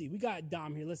let's see. We got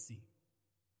Dom here. Let's see.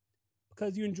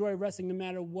 Because you enjoy wrestling no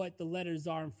matter what the letters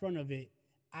are in front of it.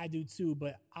 I do too,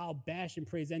 but I'll bash and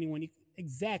praise anyone.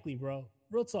 Exactly, bro.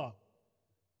 Real talk.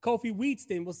 Kofi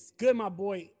Wheatston, what's good, my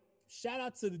boy? Shout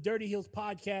out to the Dirty Heels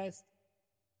podcast.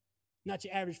 Not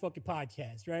your average fucking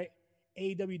podcast, right?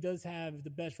 AEW does have the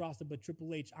best roster, but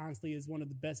Triple H, honestly, is one of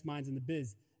the best minds in the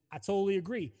biz. I totally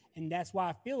agree. And that's why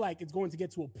I feel like it's going to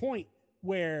get to a point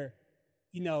where,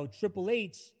 you know, Triple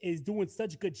H is doing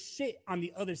such good shit on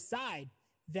the other side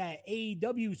that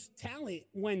AEW's talent,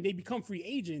 when they become free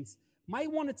agents,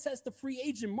 might want to test the free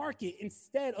agent market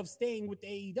instead of staying with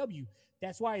AEW.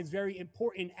 That's why it's very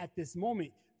important at this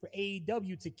moment for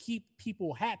AEW to keep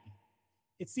people happy.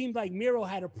 It seemed like Miro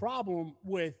had a problem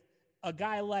with a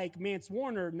guy like Mance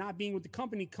Warner not being with the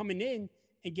company, coming in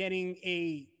and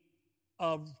getting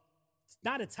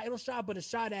not a title shot, but a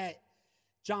shot at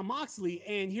Jon Moxley.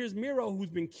 And here's Miro,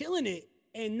 who's been killing it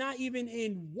and not even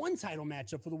in one title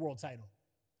matchup for the world title.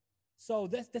 So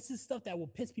that's the stuff that will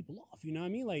piss people off. You know what I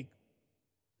mean? Like,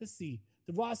 let's see.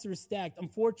 The roster is stacked.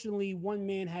 Unfortunately, one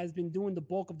man has been doing the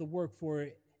bulk of the work for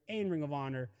it and Ring of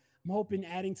Honor. I'm hoping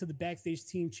adding to the backstage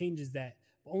team changes that.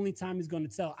 But only time is going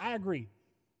to tell. I agree.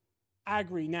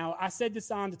 Now, I said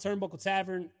this on the Turnbuckle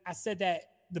Tavern. I said that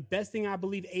the best thing I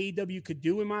believe AEW could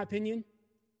do, in my opinion,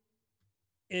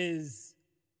 is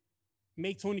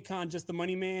make Tony Khan just the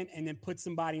money man and then put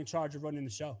somebody in charge of running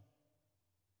the show.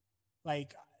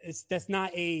 Like, that's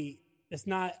not a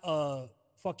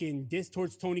fucking diss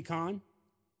towards Tony Khan.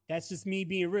 That's just me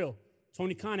being real.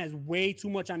 Tony Khan has way too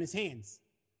much on his hands.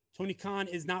 Tony Khan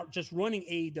is not just running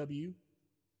AEW,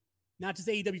 not just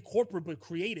AEW corporate, but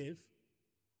creative.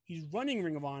 He's running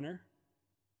Ring of Honor.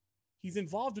 He's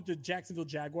involved with the Jacksonville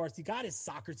Jaguars. He got his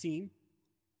soccer team.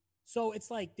 So it's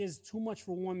like there's too much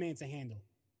for one man to handle.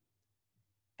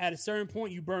 At a certain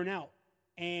point, you burn out.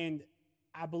 And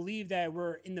I believe that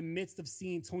we're in the midst of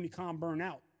seeing Tony Khan burn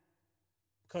out,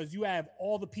 because you have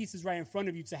all the pieces right in front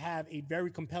of you to have a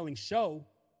very compelling show,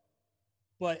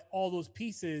 but all those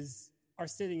pieces are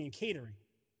sitting in catering.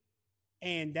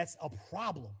 And that's a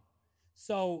problem.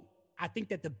 So I think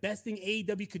that the best thing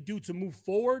AEW could do to move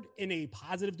forward in a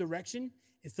positive direction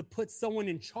is to put someone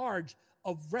in charge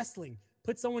of wrestling,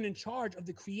 put someone in charge of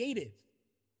the creative,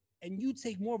 and you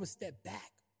take more of a step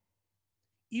back.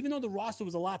 Even though the roster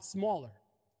was a lot smaller,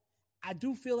 I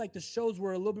do feel like the shows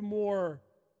were a little bit more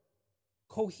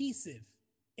cohesive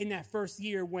in that first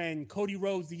year when Cody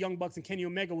Rhodes, the Young Bucks, and Kenny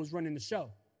Omega was running the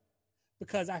show.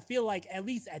 Because I feel like at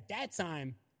least at that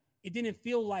time, it didn't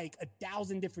feel like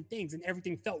 1,000 different things and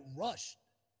everything felt rushed.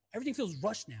 Everything feels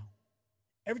rushed now.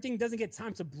 Everything doesn't get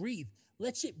time to breathe.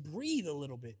 Let shit breathe a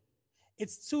little bit.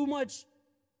 It's too much.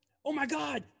 Oh my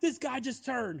God, this guy just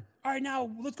turned. All right, now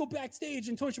let's go backstage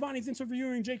and Tony Schiavone's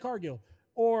interviewing Jay Cargill.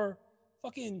 Or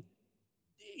fucking,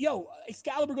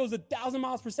 Excalibur goes 1,000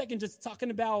 miles per second just talking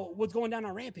about what's going down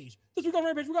on Rampage. This week on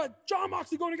Rampage, we got Jon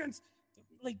Moxley going against.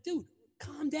 Like, dude,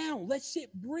 calm down. Let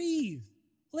shit breathe.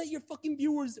 Let your fucking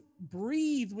viewers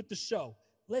breathe with the show.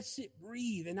 Let shit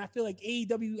breathe. And I feel like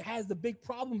AEW has the big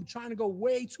problem of trying to go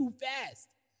way too fast.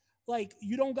 Like,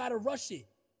 you don't got to rush it.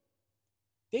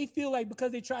 They feel like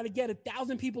because they try to get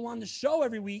 1,000 people on the show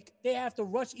every week, they have to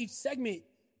rush each segment,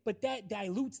 but that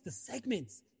dilutes the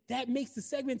segments. That makes the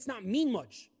segments not mean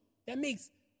much. That makes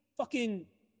fucking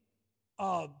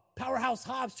Powerhouse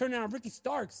Hobbs turning on Ricky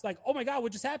Starks. Like, oh my God,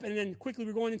 what just happened? And then quickly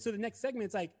we're going into the next segment.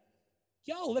 It's like,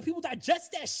 yo, let people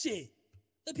digest that shit.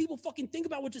 Let people fucking think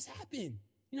about what just happened.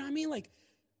 You know what I mean? Like,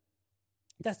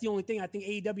 that's the only thing. I think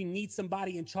AEW needs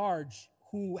somebody in charge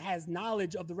who has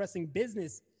knowledge of the wrestling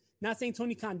business. Not saying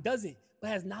Tony Khan doesn't,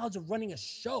 but has knowledge of running a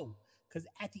show. Because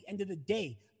at the end of the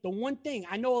day, the one thing,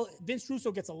 I know Vince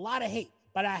Russo gets a lot of hate,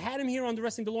 but I had him here on the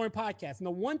Wrestling Delorean podcast. And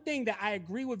the one thing that I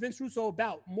agree with Vince Russo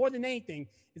about more than anything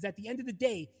is at the end of the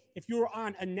day, if you're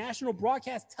on a national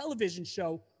broadcast television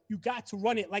show, you got to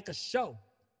run it like a show.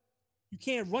 You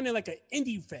can't run it like an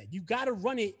indie fed. You got to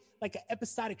run it like an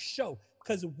episodic show,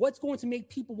 because what's going to make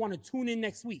people want to tune in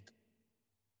next week?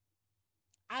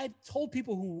 I told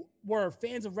people who were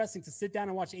fans of wrestling to sit down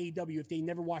and watch AEW if they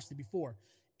never watched it before,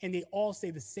 and they all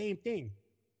say the same thing.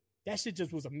 That shit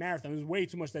just was a marathon. It was way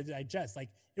too much to digest. Like,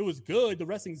 it was good. The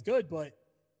wrestling's good, but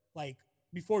like,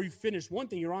 before you finish one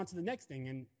thing, you're on to the next thing.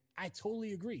 And I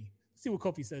totally agree. Let's see what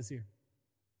Kofi says here.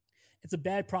 It's a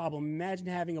bad problem. Imagine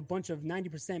having a bunch of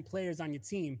 90% players on your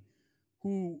team.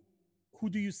 Who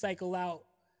do you cycle out?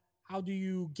 How do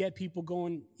you get people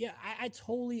going? Yeah, I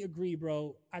totally agree,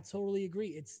 bro. I totally agree.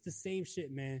 It's the same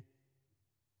shit, man.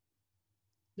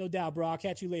 No doubt, bro. I'll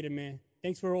catch you later, man.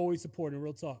 Thanks for always supporting.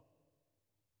 Real talk.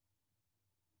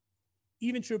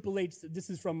 Even Triple H, this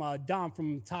is from Dom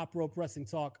from Top Rope Wrestling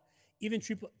Talk. Even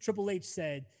Triple H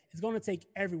said it's going to take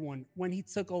everyone. When he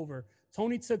took over,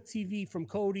 Tony took TV from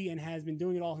Cody and has been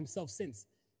doing it all himself since.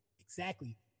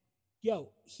 Exactly.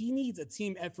 Yo, he needs a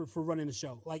team effort for running the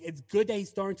show. Like, it's good that he's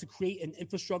starting to create an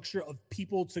infrastructure of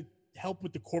people to help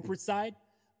with the corporate side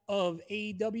of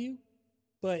AEW,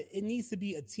 but it needs to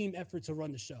be a team effort to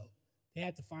run the show. They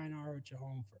have to find ROH at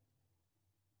home for.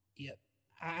 Yep.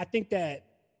 I think that,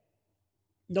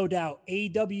 no doubt,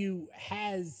 AEW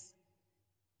has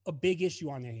a big issue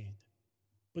on their hand.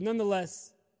 But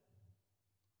nonetheless,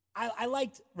 I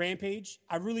liked Rampage.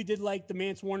 I really did like the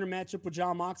Mance Warner matchup with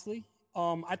Jon Moxley.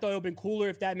 I thought it would have been cooler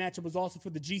if that matchup was also for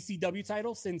the GCW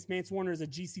title, since Mance Warner is a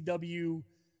GCW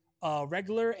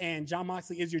regular and Jon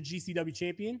Moxley is your GCW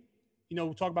champion. You know,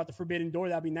 we'll talk about the Forbidden Door.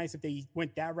 That'd be nice if they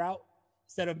went that route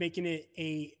instead of making it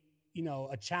a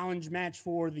challenge match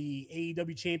for the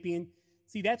AEW champion.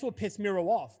 See, that's what pissed Miro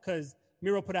off, because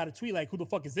Miro put out a tweet like, who the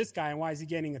fuck is this guy and why is he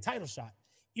getting a title shot?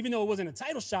 Even though it wasn't a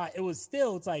title shot,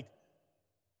 it's like,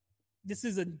 this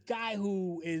is a guy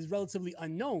who is relatively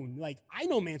unknown. Like, I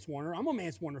know Mance Warner. I'm a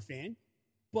Mance Warner fan.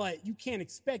 but you can't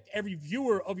expect every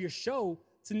viewer of your show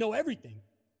to know everything.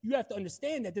 You have to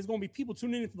understand that there's going to be people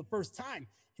tuning in for the first time,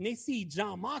 and they see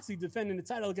Jon Moxley defending the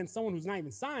title against someone who's not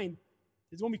even signed.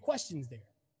 There's going to be questions there.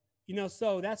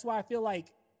 So that's why I feel like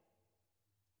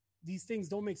these things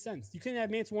don't make sense. You couldn't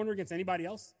have Mance Warner against anybody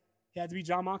else. It had to be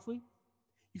Jon Moxley.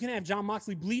 You couldn't have Jon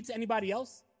Moxley bleed to anybody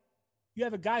else. You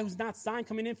have a guy who's not signed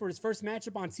coming in for his first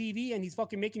matchup on TV, and he's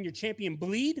fucking making your champion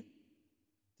bleed.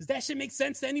 Does that shit make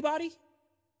sense to anybody?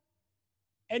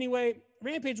 Anyway,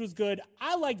 Rampage was good.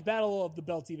 I liked Battle of the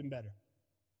Belts even better.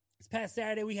 This past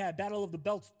Saturday, we had Battle of the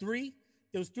Belts 3.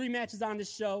 There was 3 matches on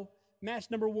this show.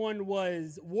 Match number 1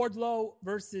 was Wardlow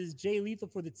versus Jay Lethal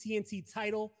for the TNT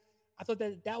title. I thought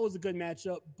that was a good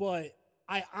matchup, but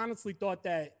I honestly thought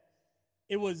that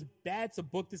it was bad to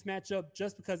book this matchup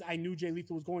just because I knew Jay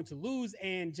Lethal was going to lose,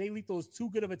 and Jay Lethal is too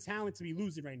good of a talent to be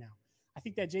losing right now. I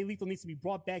think that Jay Lethal needs to be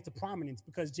brought back to prominence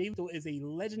because Jay Lethal is a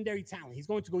legendary talent. He's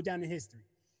going to go down in history.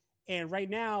 And right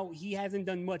now, he hasn't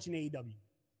done much in AEW.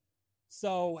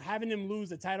 So having him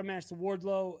lose a title match to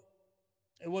Wardlow,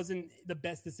 it wasn't the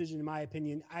best decision in my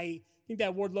opinion. I think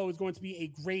that Wardlow is going to be a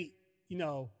great,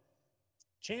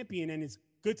 champion, and it's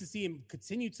good to see him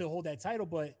continue to hold that title,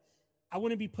 but I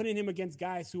wouldn't be putting him against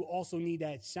guys who also need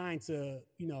that shine to,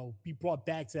 be brought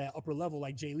back to that upper level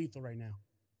like Jay Lethal right now.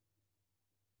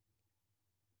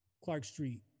 Clark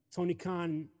Street. Tony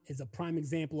Khan is a prime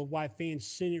example of why fans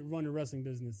shouldn't run a wrestling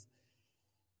business.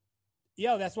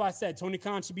 Yo, that's why I said Tony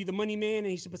Khan should be the money man and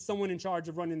he should put someone in charge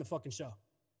of running the fucking show.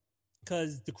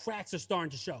 Because the cracks are starting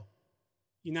to show.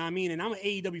 You know what I mean? And I'm an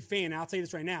AEW fan, and I'll tell you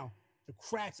this right now. The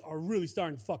cracks are really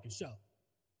starting to fucking show.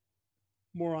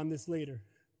 More on this later.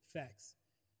 Facts.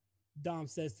 Dom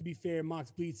says, to be fair,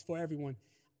 Mox bleeds for everyone.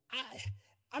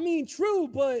 I mean, true,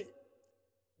 but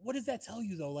what does that tell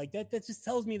you, though? Like, that just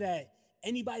tells me that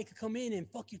anybody could come in and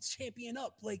fuck your champion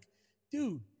up. Like,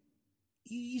 dude,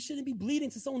 you shouldn't be bleeding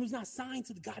to someone who's not signed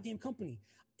to the goddamn company.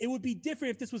 It would be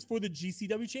different if this was for the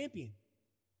GCW champion.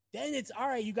 Then it's, all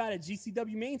right, you got a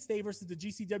GCW mainstay versus the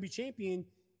GCW champion.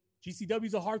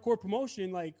 GCW's a hardcore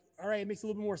promotion. Like, all right, it makes a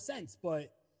little bit more sense.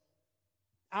 But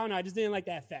I don't know. I just didn't like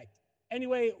that fact.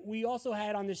 Anyway, we also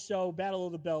had on this show Battle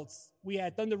of the Belts. We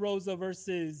had Thunder Rosa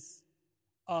versus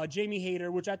Jamie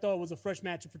Hayter, which I thought was a fresh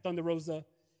matchup for Thunder Rosa.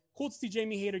 Cool to see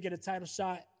Jamie Hayter get a title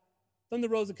shot. Thunder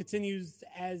Rosa continues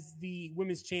as the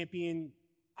women's champion.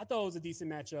 I thought it was a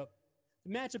decent matchup.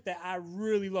 The matchup that I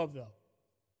really love, though,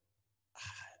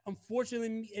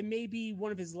 unfortunately, it may be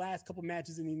one of his last couple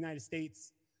matches in the United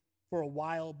States for a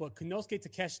while, but Konosuke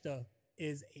Takeshita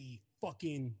is a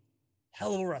fucking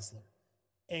hell of a wrestler.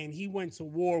 And he went to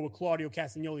war with Claudio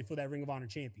Castagnoli for that Ring of Honor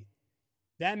champion.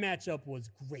 That matchup was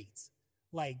great.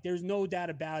 Like, there's no doubt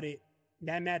about it.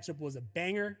 That matchup was a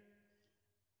banger.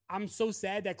 I'm so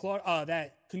sad that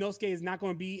that Konosuke is not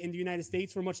going to be in the United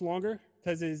States for much longer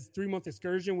because his 3-month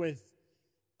excursion with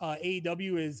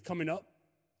AEW is coming up.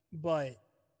 But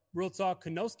real talk,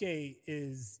 Konosuke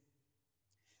is...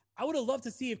 I would have loved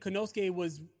to see if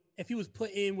Konosuke if he was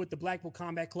put in with the Blackpool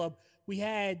Combat Club. We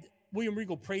had William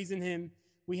Regal praising him.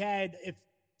 We had, if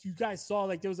you guys saw,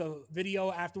 like, there was a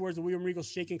video afterwards of William Regal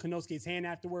shaking Konosuke's hand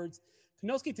afterwards.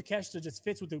 Konosuke Takeshita just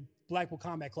fits with the Blackpool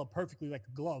Combat Club perfectly like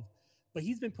a glove. But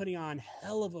he's been putting on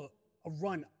hell of a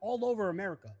run all over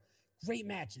America. Great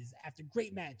matches after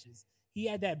great matches. He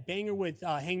had that banger with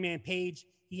Hangman Page.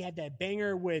 He had that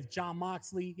banger with Jon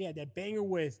Moxley. He had that banger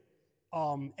with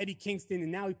Eddie Kingston.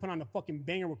 And now he put on a fucking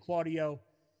banger with Claudio.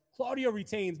 Claudio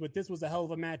retains, but this was a hell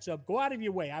of a matchup. Go out of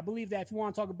your way. I believe that if you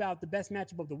want to talk about the best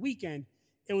matchup of the weekend,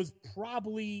 it was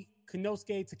probably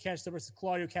Konosuke Takeshita versus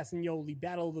Claudio Castagnoli,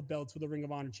 Battle of the Belts for the Ring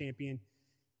of Honor champion.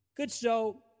 Good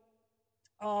show.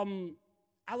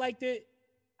 I liked it.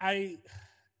 I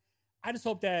just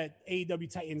hope that AEW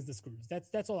tightens the screws.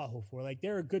 That's all I hope for. Like,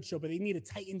 they're a good show, but they need to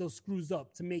tighten those screws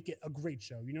up to make it a great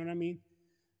show. You know what I mean?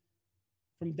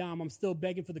 From Dom, I'm still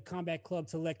begging for the Combat Club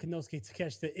to let Konosuke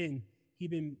Takeshita in.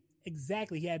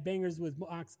 He had bangers with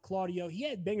Mox, Claudio. He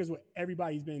had bangers with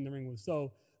everybody he's been in the ring with.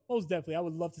 So most definitely, I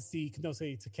would love to see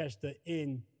Konosuke Takeshita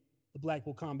in the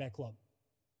Blackpool Combat Club.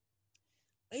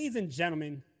 Ladies and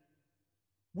gentlemen,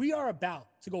 we are about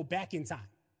to go back in time.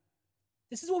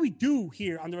 This is what we do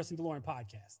here on the Wrestling Delorean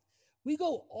podcast. We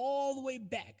go all the way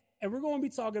back, and we're going to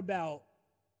be talking about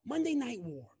Monday Night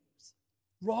Wars.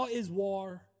 Raw is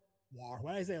War.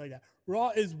 Why did I say it like that?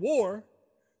 Raw is War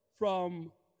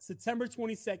from September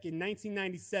 22nd,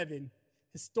 1997.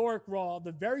 Historic Raw,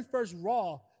 the very first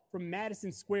Raw from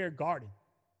Madison Square Garden.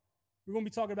 We're going to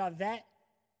be talking about that,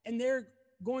 and they're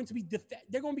going to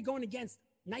be going against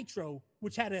Nitro,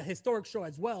 which had a historic show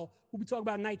as well. We'll be talking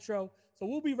about Nitro. So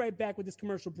we'll be right back with this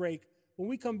commercial break. When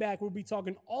we come back, we'll be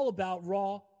talking all about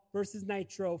Raw versus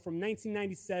Nitro from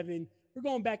 1997. We're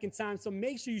going back in time, so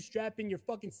make sure you strap in your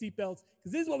fucking seatbelts,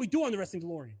 because this is what we do on the Wrestling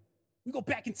DeLorean. We go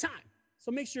back in time.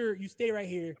 So make sure you stay right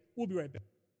here. We'll be right back.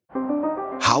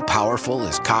 How powerful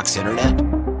is Cox Internet?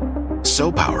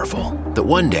 So powerful that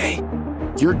one day,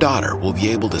 your daughter will be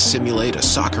able to simulate a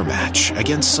soccer match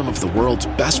against some of the world's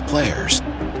best players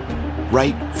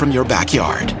right from your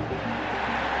backyard.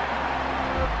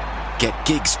 Get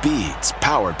gig speeds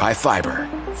powered by fiber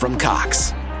from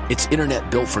Cox. It's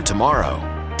internet built for tomorrow,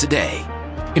 today.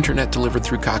 Internet delivered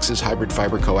through Cox's hybrid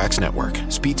fiber coax network.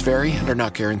 Speeds vary and are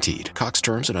not guaranteed. Cox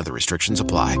terms and other restrictions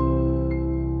apply.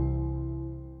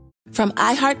 From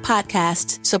iHeart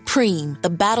Podcasts, Supreme, The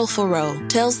Battle for Roe,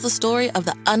 tells the story of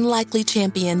the unlikely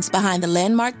champions behind the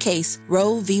landmark case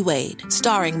Roe v. Wade,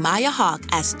 starring Maya Hawke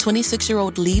as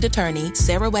 26-year-old lead attorney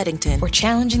Sarah Weddington. We're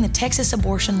challenging the Texas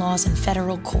abortion laws in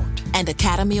federal court. And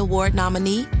Academy Award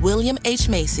nominee William H.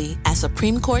 Macy as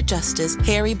Supreme Court Justice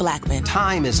Harry Blackmun.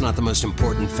 Time is not the most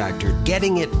important factor.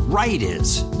 Getting it right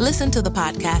is. Listen to the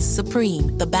podcast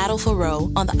Supreme, The Battle for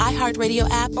Roe on the iHeartRadio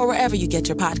app or wherever you get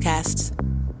your podcasts.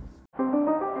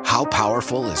 How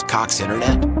powerful is Cox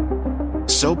Internet?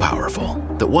 So powerful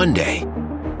that one day,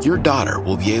 your daughter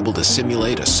will be able to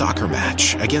simulate a soccer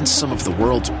match against some of the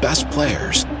world's best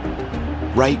players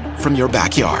right from your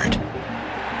backyard.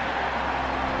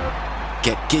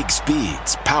 Get gig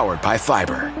speeds powered by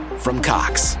fiber from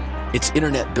Cox. It's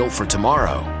internet built for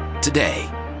tomorrow, today.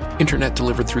 Internet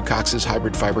delivered through Cox's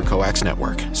hybrid fiber coax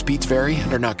network. Speeds vary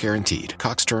and are not guaranteed.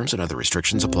 Cox terms and other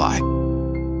restrictions apply.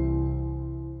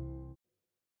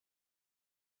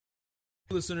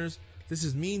 Listeners, this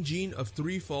is Mean Gene of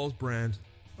Three Falls Brand.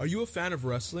 Are you a fan of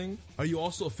wrestling? Are you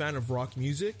also a fan of rock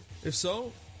music? If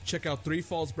so, check out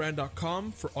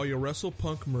threefallsbrand.com for all your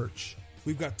WrestlePunk merch.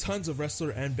 We've got tons of wrestler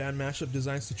and band mashup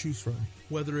designs to choose from,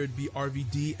 whether it be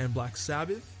RVD and Black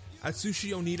Sabbath,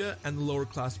 Atsushi Onita and the Lower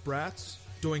Class Brats,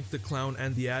 Doink the Clown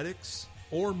and the Addicts,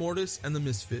 or Mortis and the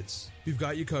Misfits. We've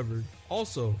got you covered.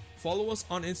 Also, follow us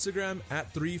on Instagram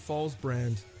at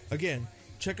threefallsbrand. Again,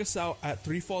 check us out at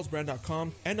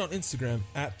threefallsbrand.com and on Instagram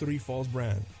at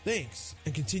threefallsbrand. Thanks,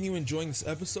 and continue enjoying this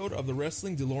episode of the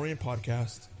Wrestling DeLorean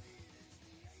podcast.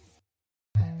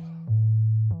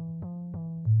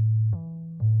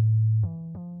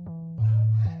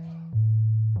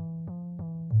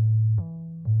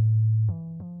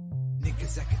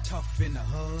 Niggas acting tough in the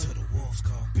hood, till the wolves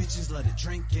come. Bitches let it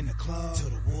drink in the club,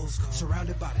 till the wolves come.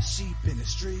 Surrounded by the sheep in the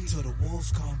street, till the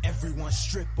wolves come. Everyone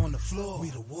strip on the floor, we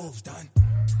the wolves done.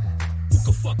 Who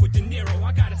can fuck with De Niro?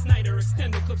 I got a Snyder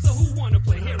extended clip, so who wanna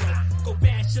play hero? Go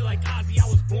bad shit like Ozzy, I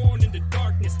was born in the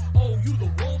darkness. Oh, you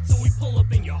the wolf, till we pull up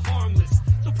and you're harmless.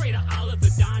 So pray to Allah, the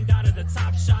Don Dada, the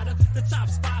top shotter, the top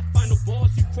spot, final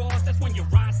balls you cross, that's when your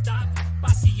ride stop.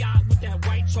 Basquiat with that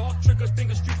white chalk, triggers,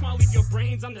 finger streets, smile, leave your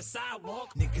brains on the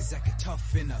sidewalk. Niggas acting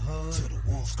tough in the hood, till the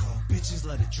wolves come. Bitches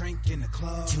let it drink in the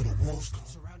club, till the wolves come.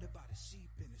 Surrounded by the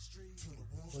sheep in the street, till the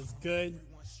wolves come. What's good?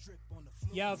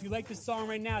 Yo, if you like this song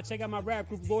right now, check out my rap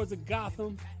group, Lords of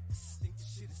Gotham.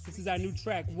 This is our new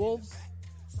track, Wolves.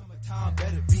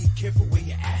 Better be careful where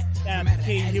you at. Shout out to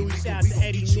King Huey, shout out to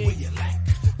Eddie Nick.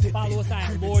 Follow us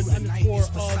at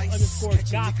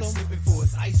Lords_of_Gotham. For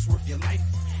his ice worth your life.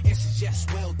 And suggest,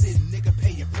 well, did nigga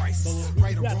pay your price?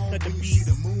 Right or wrong, when you see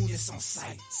the moon, it's on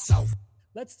sight. So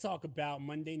let's talk about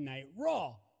Monday Night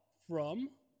Raw from,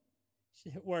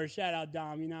 or shout out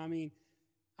Dom, you know what I mean?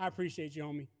 I appreciate you,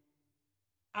 homie.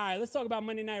 All right, let's talk about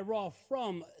Monday Night Raw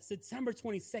from September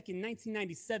 22nd,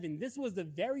 1997. This was the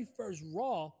very first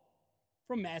Raw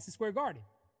from Madison Square Garden.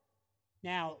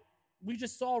 Now, we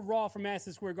just saw Raw from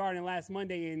Madison Square Garden last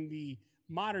Monday in the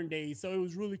modern days, so it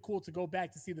was really cool to go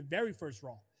back to see the very first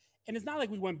Raw. And it's not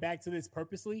like we went back to this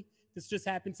purposely. This just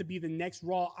happened to be the next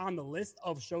Raw on the list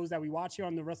of shows that we watch here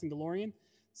on the Wrestling DeLorean.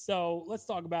 So let's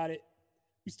talk about it.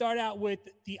 We start out with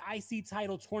the IC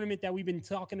title tournament that we've been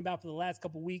talking about for the last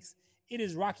couple weeks. It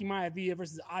is Rocky Maivia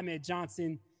versus Ahmed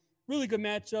Johnson. Really good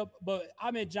matchup, but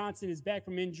Ahmed Johnson is back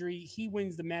from injury. He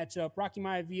wins the matchup. Rocky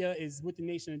Maivia is with the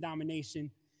Nation of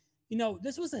Domination. You know,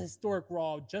 this was a historic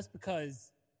Raw just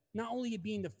because not only it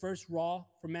being the first Raw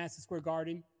from Madison Square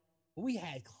Garden, but we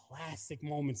had classic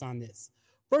moments on this.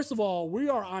 First of all, we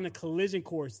are on a collision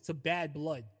course to Bad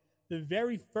Blood, the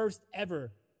very first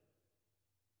ever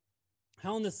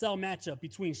Hell in a Cell matchup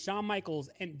between Shawn Michaels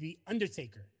and The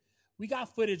Undertaker. We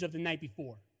got footage of the night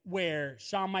before where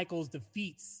Shawn Michaels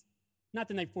defeats, not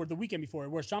the night before, the weekend before,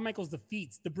 where Shawn Michaels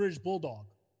defeats the British Bulldog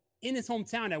in his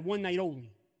hometown at one night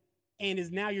only and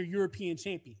is now your European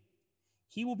champion.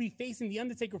 He will be facing The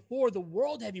Undertaker for the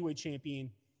World Heavyweight Champion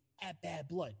at Bad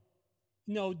Blood.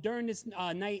 during this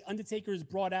night, Undertaker is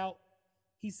brought out.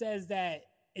 He says that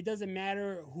it doesn't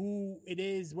matter who it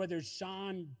is, whether it's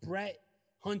Shawn, Bret,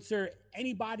 Hunter,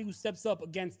 anybody who steps up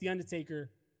against The Undertaker,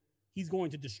 he's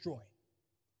going to destroy.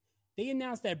 They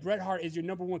announced that Bret Hart is your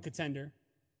number one contender.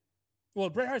 Well,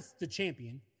 Bret Hart's the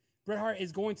champion. Bret Hart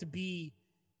is going to be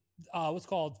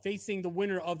facing the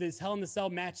winner of this Hell in a Cell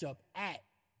matchup at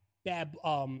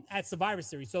Survivor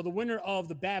Series. So the winner of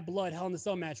the Bad Blood Hell in a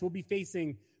Cell match will be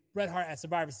facing Bret Hart at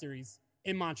Survivor Series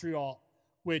in Montreal,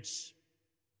 which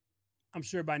I'm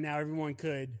sure by now everyone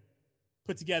could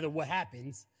put together what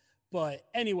happens. But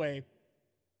anyway,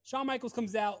 Shawn Michaels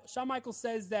comes out. Shawn Michaels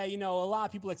says that, a lot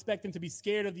of people expect him to be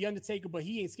scared of The Undertaker, but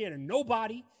he ain't scared of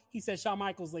nobody. He says Shawn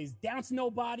Michaels lays down to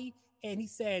nobody. And he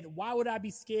said, why would I be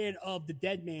scared of the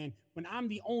dead man when I'm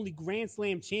the only Grand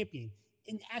Slam champion?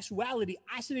 In actuality,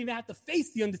 I shouldn't even have to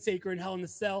face The Undertaker in Hell in a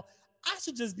Cell. I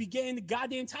should just be getting the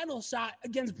goddamn title shot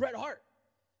against Bret Hart.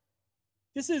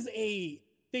 This is a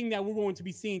thing that we're going to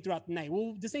be seeing throughout the night.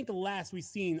 Well, this ain't the last we've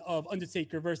seen of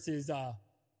Undertaker versus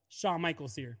Shawn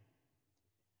Michaels here.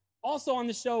 Also on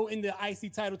the show in the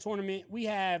IC title tournament, we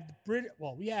have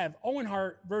Owen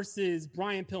Hart versus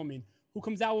Brian Pillman, who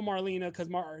comes out with Marlena because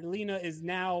Marlena is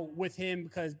now with him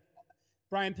because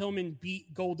Brian Pillman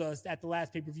beat Goldust at the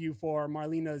last pay-per-view for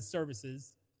Marlena's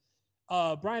services.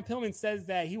 Brian Pillman says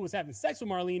that he was having sex with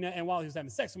Marlena, and while he was having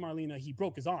sex with Marlena, he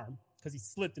broke his arm because he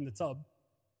slipped in the tub.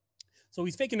 So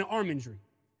he's faking an arm injury.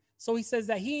 So he says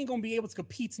that he ain't going to be able to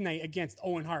compete tonight against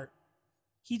Owen Hart.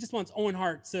 He just wants Owen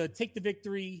Hart to take the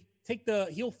victory,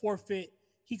 he'll forfeit.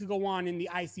 He could go on in the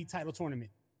IC title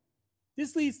tournament.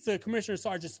 This leads to Commissioner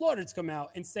Sergeant Slaughter to come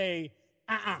out and say,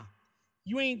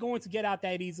 you ain't going to get out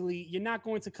that easily. You're not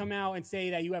going to come out and say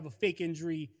that you have a fake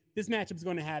injury. This matchup is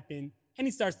going to happen. And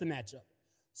he starts the matchup.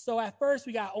 So at first,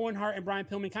 we got Owen Hart and Brian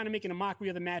Pillman kind of making a mockery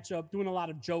of the matchup, doing a lot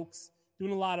of jokes,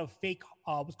 doing a lot of fake,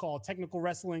 what's called technical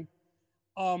wrestling.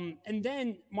 And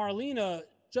then Marlena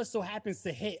just so happens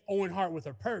to hit Owen Hart with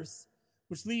her purse,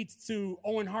 which leads to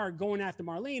Owen Hart going after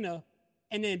Marlena,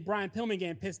 and then Brian Pillman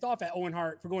getting pissed off at Owen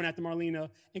Hart for going after Marlena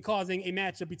and causing a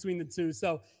matchup between the two.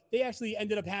 So they actually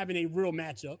ended up having a real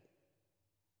matchup.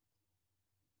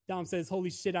 Dom says, holy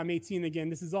shit, I'm 18 again.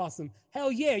 This is awesome.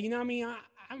 Hell yeah. You know what I mean?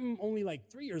 I'm only like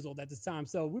 3 years old at this time.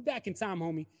 So we're back in time,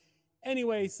 homie.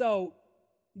 Anyway, so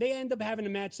they end up having a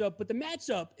matchup, but the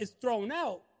matchup is thrown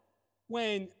out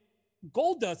when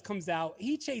Goldust comes out.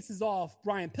 He chases off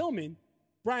Brian Pillman.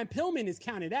 Brian Pillman is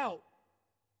counted out.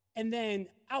 And then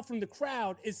out from the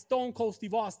crowd is Stone Cold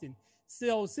Steve Austin.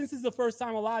 So since this is the first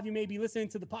time a lot of you may be listening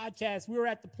to the podcast, we're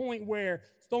at the point where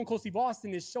Stone Cold Steve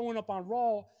Austin is showing up on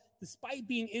Raw despite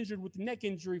being injured with the neck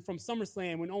injury from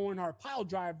SummerSlam when Owen Hart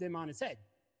pile-drived him on his head.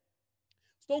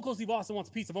 Stone Cold Steve Austin wants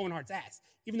a piece of Owen Hart's ass.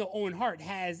 Even though Owen Hart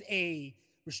has a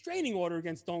restraining order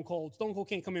against Stone Cold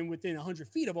can't come in within 100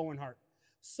 feet of Owen Hart.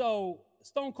 So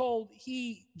Stone Cold,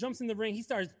 he jumps in the ring. He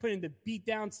starts putting the beat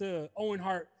down to Owen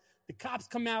Hart. The cops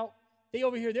come out. They're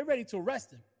ready to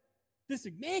arrest him. This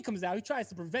McMahon comes out. He tries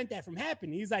to prevent that from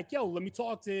happening. He's like, yo, let me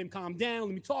talk to him. Calm down.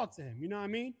 Let me talk to him. You know what I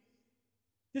mean?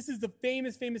 This is the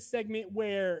famous segment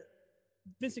where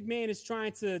Vince McMahon is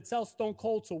trying to tell Stone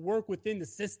Cold to work within the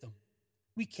system.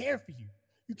 We care for you.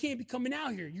 You can't be coming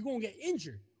out here. You're going to get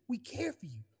injured. We care for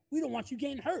you. We don't want you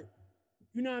getting hurt.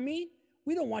 You know what I mean?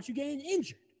 We don't want you getting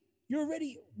injured.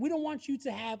 We don't want you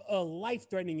to have a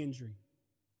life-threatening injury.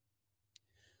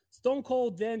 Stone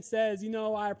Cold then says,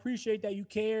 I appreciate that you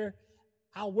care.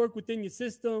 I'll work within your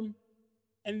system.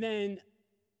 And then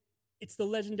it's the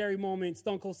legendary moment.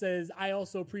 Stone Cold says, I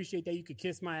also appreciate that you could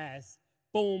kiss my ass.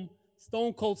 Boom.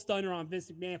 Stone Cold stunner on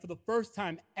Vince McMahon for the first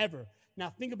time ever. Now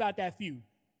think about that feud.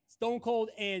 Stone Cold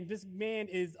and Vince McMahon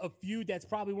is a feud that's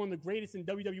probably one of the greatest in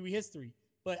WWE history.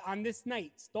 But on this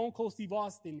night, Stone Cold Steve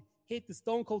Austin hit the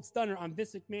Stone Cold stunner on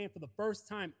Vince McMahon for the first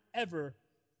time ever.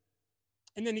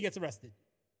 And then he gets arrested.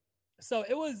 So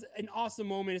it was an awesome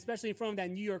moment, especially in front of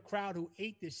that New York crowd who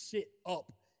ate this shit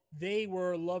up. They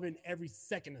were loving every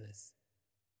second of this.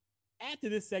 After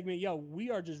this segment, we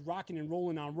are just rocking and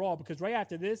rolling on Raw because right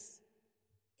after this,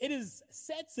 it is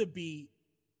set to be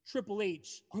Triple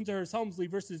H, Hunter Hearst Helmsley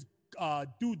versus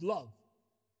Dude Love.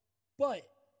 But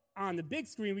on the big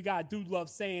screen, we got Dude Love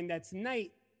saying that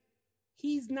tonight,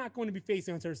 he's not going to be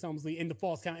facing Hunter Hearst Helmsley in the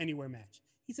Falls Count Anywhere match.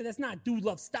 He said that's not Dude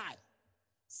Love's style.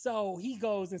 So he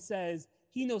goes and says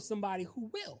he knows somebody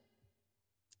who will.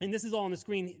 And this is all on the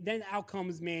screen. Then out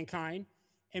comes Mankind.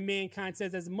 And Mankind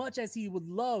says as much as he would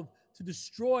love to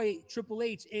destroy Triple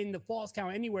H in the Falls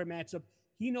Count Anywhere matchup,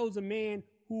 he knows a man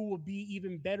who will be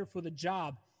even better for the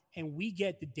job. And we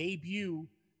get the debut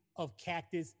of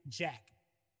Cactus Jack.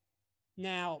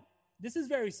 Now, this is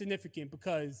very significant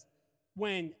because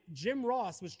when Jim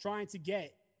Ross was trying to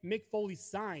get Mick Foley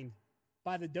signed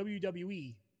by the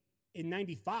WWE in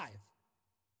 95,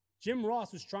 Jim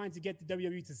Ross was trying to get the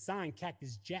WWE to sign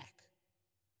Cactus Jack.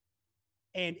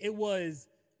 And it was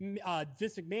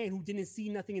Vince McMahon who didn't see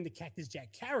nothing in the Cactus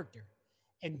Jack character.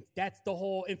 And that's the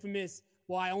whole infamous,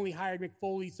 well, I only hired Mick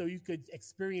Foley so you could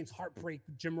experience heartbreak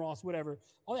with Jim Ross, whatever.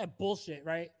 All that bullshit,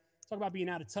 right? Talk about being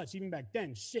out of touch even back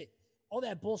then. Shit. All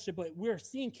that bullshit. But we're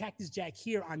seeing Cactus Jack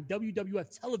here on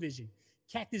WWF television.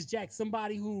 Cactus Jack,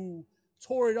 somebody who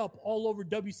tore it up all over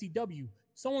WCW.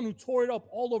 Someone who tore it up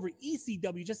all over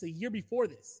ECW just a year before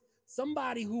this.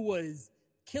 Somebody who was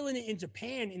killing it in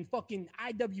Japan in fucking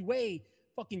IWA,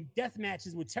 fucking death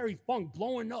matches with Terry Funk,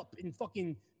 blowing up in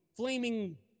fucking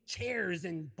flaming chairs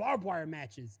and barbed wire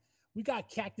matches. We got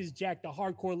Cactus Jack, the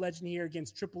hardcore legend, here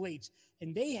against Triple H,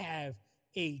 and they have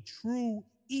a true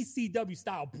ECW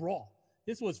style brawl.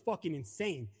 This was fucking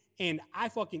insane, and I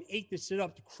fucking ate this shit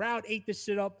up. The crowd ate this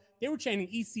shit up. They were chanting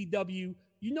ECW.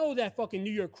 You know that fucking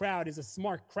New York crowd is a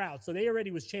smart crowd, so they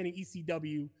already was chanting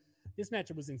ECW. This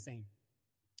matchup was insane.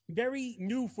 Very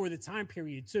new for the time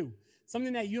period, too.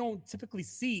 Something that you don't typically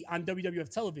see on WWF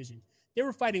television. They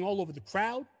were fighting all over the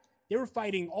crowd. They were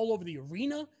fighting all over the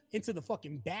arena, into the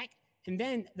fucking back. And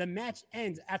then the match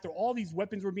ends after all these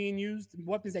weapons were being used,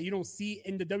 weapons that you don't see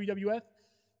in the WWF.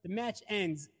 The match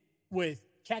ends with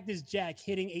Cactus Jack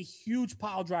hitting a huge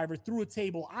pile driver through a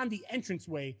table on the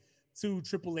entranceway to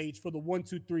Triple H for the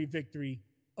 1-2-3 victory.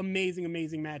 Amazing,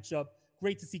 amazing matchup.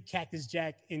 Great to see Cactus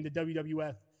Jack in the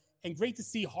WWF. And great to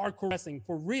see hardcore wrestling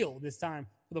for real this time,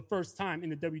 for the first time in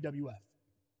the WWF.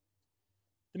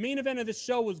 The main event of this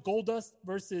show was Goldust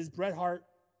versus Bret Hart.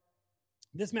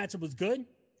 This matchup was good.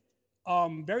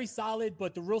 Very solid,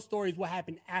 but the real story is what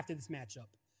happened after this matchup.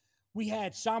 We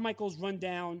had Shawn Michaels run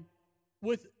down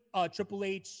with Triple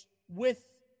H, with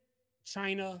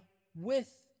Chyna,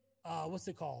 with,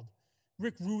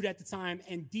 Rick Rude at the time,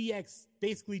 and DX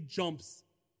basically jumps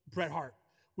Bret Hart,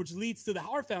 which leads to the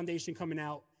Hart Foundation coming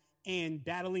out and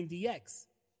battling DX.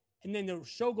 And then the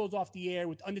show goes off the air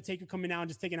with Undertaker coming out and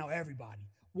just taking out everybody.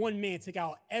 One man took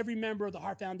out every member of the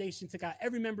Hart Foundation, took out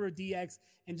every member of DX,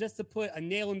 and just to put a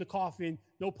nail in the coffin,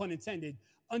 no pun intended,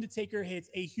 Undertaker hits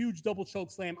a huge double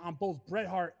choke slam on both Bret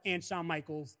Hart and Shawn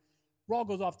Michaels. Raw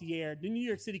goes off the air. The New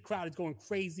York City crowd is going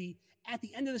crazy. At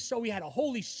the end of the show, we had a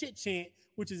holy shit chant,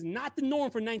 which is not the norm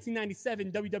for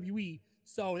 1997 WWE.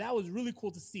 So that was really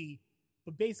cool to see.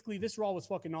 But basically, this Raw was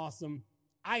fucking awesome.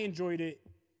 I enjoyed it.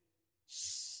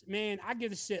 Man, I give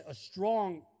this shit a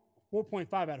strong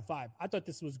 4.5 out of 5. I thought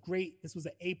this was great. This was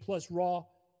an A+ Raw.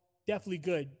 Definitely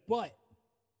good. But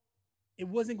it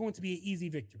wasn't going to be an easy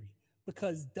victory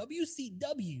because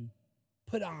WCW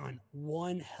put on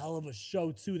one hell of a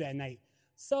show too that night.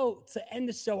 So to end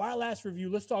the show, our last review,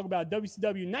 let's talk about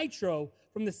WCW Nitro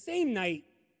from the same night,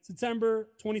 September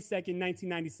 22nd,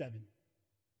 1997.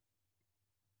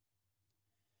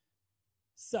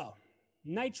 So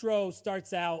Nitro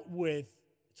starts out with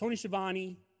Tony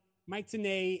Schiavone, Mike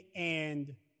Tenay,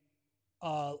 and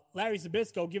Larry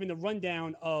Zbyszko giving the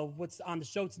rundown of what's on the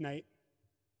show tonight.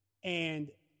 And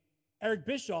Eric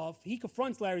Bischoff, he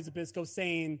confronts Larry Zbyszko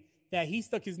saying that he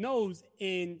stuck his nose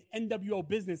in NWO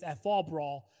business at Fall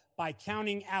Brawl by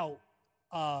counting out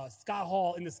Scott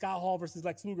Hall in the Scott Hall versus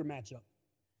Lex Luger matchup.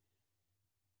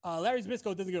 Larry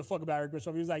Zbyszko doesn't give a fuck about Eric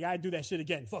Bischoff. He was like, I'd do that shit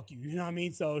again. Fuck you. You know what I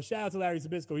mean? So shout out to Larry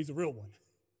Zbyszko. He's a real one.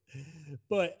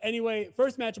 But anyway,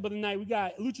 first matchup of the night, we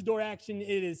got luchador action.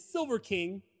 It is Silver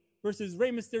King versus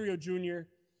Rey Mysterio Jr.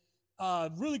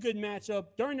 Really good matchup.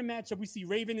 During the matchup, we see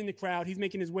Raven in the crowd. He's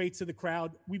making his way to the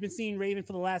crowd. We've been seeing Raven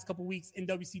for the last couple weeks in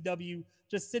WCW,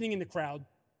 just sitting in the crowd.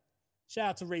 Shout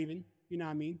out to Raven. You know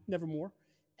what I mean? Nevermore.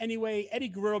 Anyway, Eddie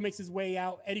Guerrero makes his way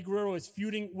out. Eddie Guerrero is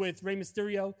feuding with Rey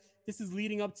Mysterio. This is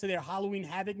leading up to their Halloween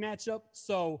Havoc matchup.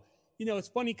 So, you know, it's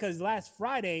funny because last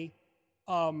Friday,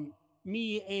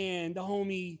 me and the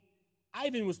homie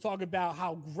Ivan was talking about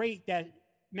how great that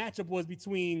matchup was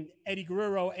between Eddie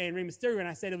Guerrero and Rey Mysterio, and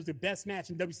I said it was the best match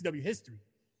in WCW history.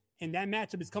 And that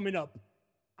matchup is coming up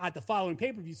at the following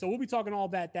pay-per-view. So we'll be talking all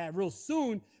about that real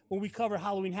soon when we cover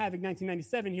Halloween Havoc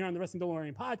 1997 here on the Wrestling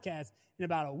Delorean podcast in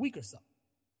about a week or so.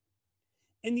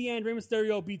 In the end, Rey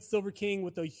Mysterio beats Silver King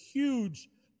with a huge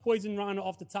Poison Rana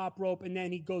off the top rope, and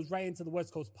then he goes right into the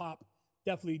West Coast Pop.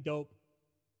 Definitely dope.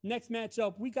 Next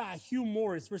matchup, we got Hugh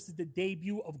Morris versus the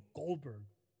debut of Goldberg.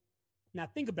 Now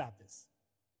think about this.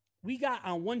 We got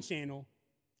on one channel,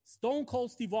 Stone Cold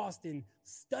Steve Austin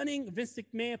stunning Vince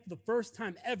McMahon for the first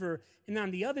time ever, and on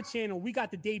the other channel, we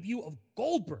got the debut of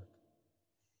Goldberg.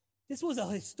 This was a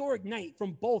historic night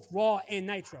from both Raw and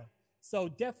Nitro. So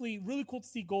definitely really cool to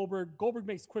see Goldberg. Goldberg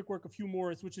makes quick work of Hugh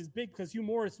Morris, which is big because Hugh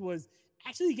Morris was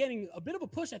actually getting a bit of a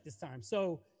push at this time.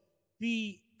 So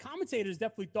the commentators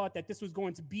definitely thought that this was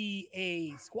going to be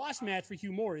a squash match for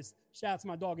Hugh Morris. Shout out to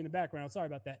my dog in the background. Sorry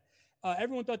about that.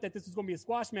 Everyone thought that this was going to be a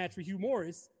squash match for Hugh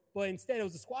Morris, but instead it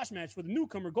was a squash match for the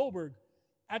newcomer, Goldberg.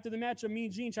 After the match,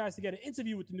 Mean Gene tries to get an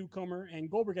interview with the newcomer,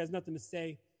 and Goldberg has nothing to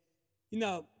say. You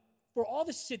know, for all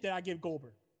the shit that I give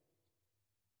Goldberg,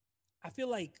 I feel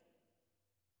like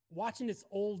watching this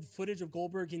old footage of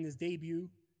Goldberg in his debut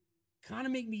kind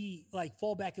of make me like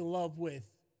fall back in love with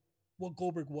what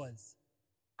Goldberg was.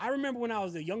 I remember when I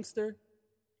was a youngster,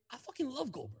 I fucking love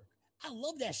Goldberg. I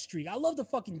love that streak. I love the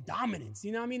fucking dominance.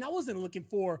 You know what I mean? I wasn't looking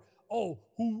for,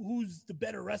 who's the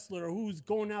better wrestler or who's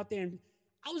going out there. And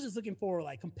I was just looking for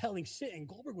like compelling shit, and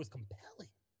Goldberg was compelling.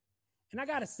 And I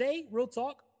gotta say, real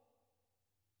talk,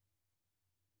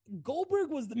 Goldberg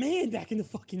was the man back in the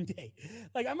fucking day.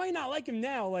 Like, I might not like him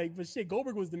now, like, but shit,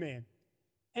 Goldberg was the man.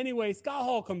 Anyway, Scott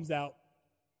Hall comes out.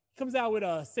 He comes out with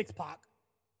a 6-pack.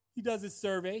 He does his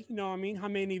survey. You know what I mean? How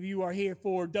many of you are here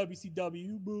for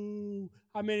WCW? Boo.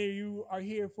 How many of you are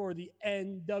here for the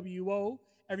NWO?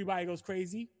 Everybody goes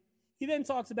crazy. He then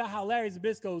talks about how Larry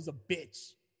Zbyszko is a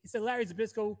bitch. He said, Larry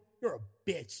Zbyszko, you're a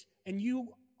bitch. And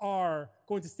you are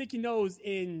going to stick your nose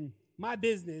in my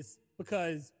business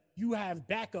because you have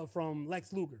backup from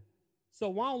Lex Luger. So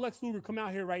why don't Lex Luger come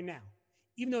out here right now?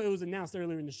 Even though it was announced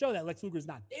earlier in the show that Lex Luger is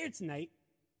not there tonight,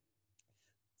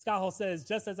 Scott Hall says,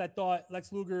 just as I thought,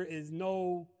 Lex Luger is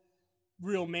no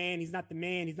real man. He's not the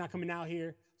man. He's not coming out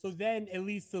here. So then it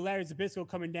leads to Larry Zbyszko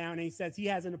coming down, and he says he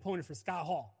has an opponent for Scott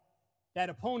Hall. That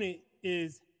opponent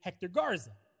is Hector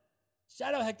Garza.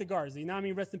 Shout out Hector Garza. You know what I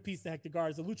mean? Rest in peace to Hector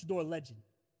Garza, luchador legend.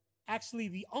 Actually,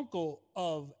 the uncle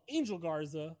of Angel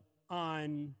Garza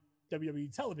on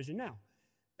WWE television now.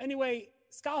 Anyway,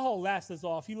 Scott Hall laughs us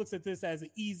off. He looks at this as an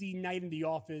easy night in the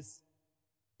office.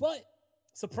 But,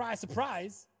 surprise,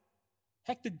 surprise,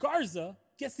 Hector Garza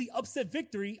gets the upset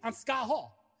victory on Scott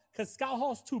Hall. Because Scott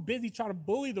Hall's too busy trying to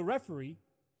bully the referee.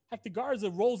 Hector Garza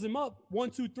rolls him up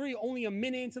 1, 2, 3, only a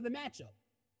minute into the matchup.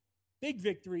 Big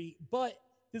victory, but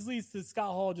this leads to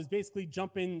Scott Hall just basically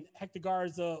jumping Hector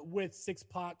Garza with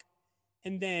 6-pack.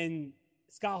 And then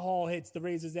Scott Hall hits the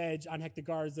razor's edge on Hector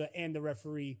Garza and the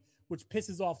referee, which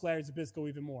pisses off Larry Zbyszko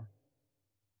even more.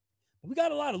 But we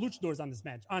got a lot of luchadors on this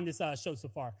match, on this show so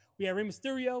far. We had Rey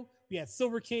Mysterio, we had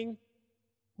Silver King,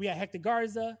 we had Hector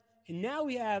Garza, and now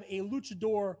we have a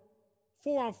luchador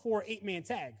 4-on-4 8-man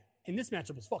tag. And this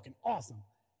matchup was fucking awesome.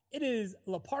 It is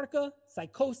La Parca,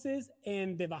 Psychosis,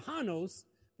 and the Bajanos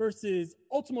versus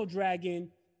Ultimo Dragon,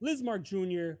 Lizmark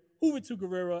Jr., Juventud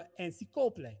Guerrero, and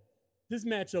Cicople. This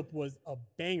matchup was a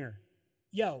banger.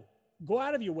 Yo, go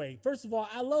out of your way. First of all,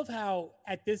 I love how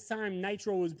at this time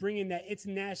Nitro was bringing that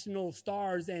international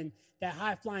stars and that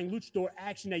high-flying luchador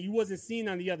action that you wasn't seeing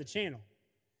on the other channel.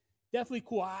 Definitely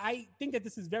cool. I think that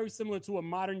this is very similar to a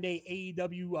modern-day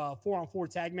AEW 4-on-4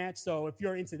 tag match. So if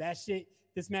you're into that shit,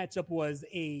 this matchup was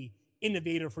a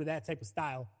innovator for that type of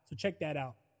style. So check that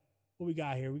out. What we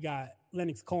got here? We got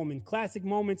Lennox Coleman. Classic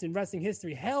moments in wrestling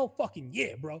history. Hell fucking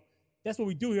yeah, bro. That's what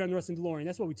we do here on the Wrestling DeLorean.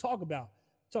 That's what we talk about.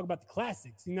 We talk about the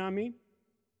classics. You know what I mean?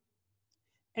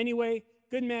 Anyway,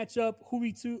 good matchup.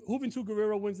 Juventud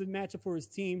Guerrero wins the matchup for his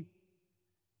team.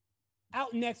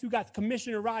 Out next, we got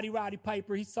Commissioner Roddy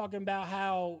Piper. He's talking about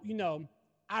how,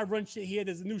 I run shit here.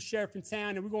 There's a new sheriff in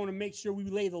town, and we're going to make sure we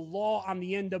lay the law on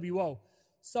the NWO.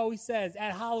 So he says,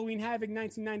 at Halloween Havoc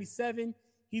 1997,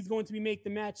 he's going to be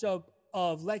making the matchup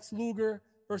of Lex Luger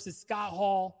versus Scott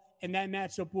Hall, and that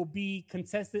matchup will be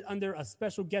contested under a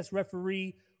special guest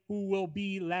referee who will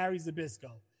be Larry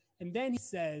Zbyszko. And then he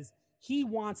says he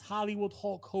wants Hollywood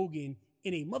Hulk Hogan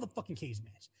in a motherfucking cage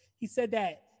match. He said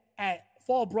that at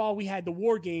Fall Brawl, we had the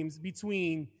War Games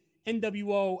between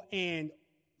NWO and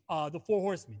the Four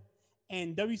Horsemen.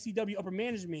 And WCW upper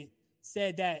management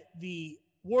said that the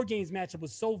War Games matchup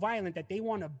was so violent that they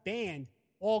want to ban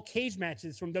all cage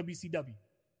matches from WCW.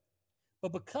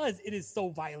 But because it is so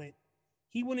violent,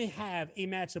 he wouldn't have a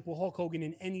matchup with Hulk Hogan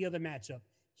in any other matchup.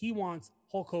 He wants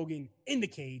Hulk Hogan in the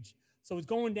cage. So it's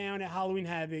going down at Halloween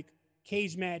Havoc,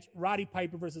 cage match, Roddy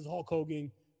Piper versus Hulk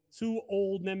Hogan, two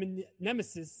old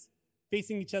nemesis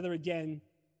facing each other again.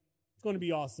 It's going to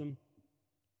be awesome.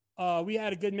 We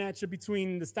had a good matchup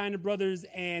between the Steiner brothers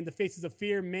and the Faces of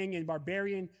Fear, Meng and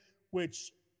Barbarian,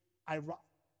 which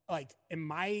in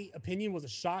my opinion, was a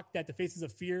shock that the Faces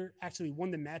of Fear actually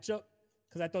won the matchup,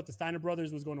 because I thought the Steiner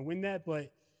brothers was going to win that.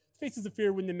 But Faces of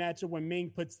Fear win the matchup when Meng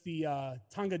puts the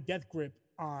Tonga Death Grip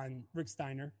on Rick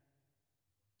Steiner.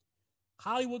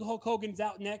 Hollywood Hulk Hogan's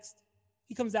out next.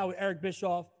 He comes out with Eric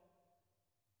Bischoff.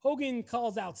 Hogan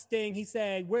calls out Sting. He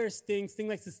said, "Where's Sting? Sting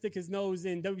likes to stick his nose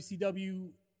in WCW,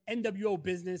 NWO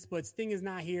business, but Sting is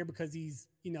not here because he's,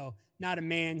 not a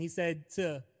man." He said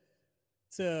to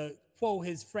quote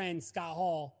his friend Scott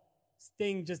Hall,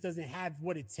 Sting just doesn't have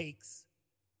what it takes.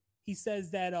 He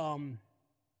says that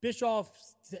Bischoff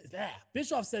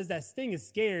says that Sting is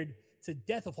scared to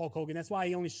death of Hulk Hogan. That's why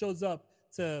he only shows up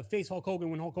to face Hulk Hogan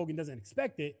when Hulk Hogan doesn't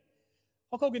expect it.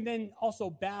 Hulk Hogan then also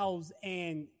bows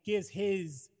and gives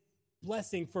his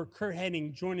blessing for Curt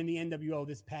Hennig joining the NWO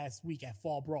this past week at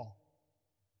Fall Brawl.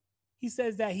 He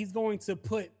says that he's going to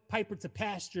put Piper to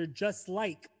pasture just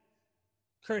like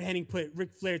Curt Hennig put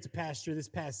Ric Flair to pasture this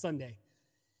past Sunday.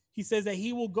 He says that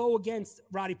he will go against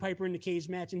Roddy Piper in the cage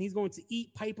match, and he's going to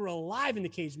eat Piper alive in the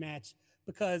cage match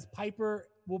because Piper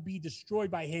will be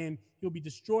destroyed by him. He'll be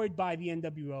destroyed by the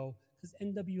NWO because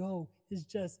NWO is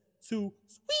just too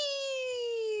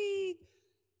sweet.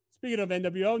 Speaking of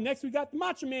NWO, next we got the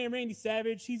Macho Man Randy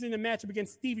Savage. He's in a matchup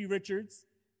against Stevie Richards.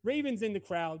 Raven's in the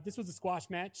crowd. This was a squash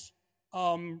match.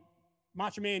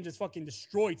 Macho Man just fucking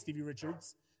destroyed Stevie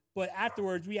Richards. But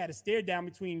afterwards, we had a stare down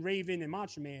between Raven and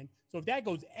Macho Man. So if that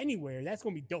goes anywhere, that's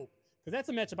going to be dope. Because that's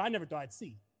a matchup I never thought I'd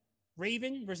see.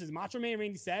 Raven versus Macho Man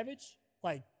Randy Savage.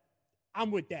 Like, I'm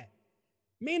with that.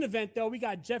 Main event, though, we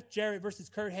got Jeff Jarrett versus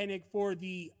Curt Hennig for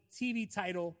the TV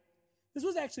title. This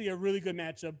was actually a really good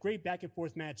matchup. Great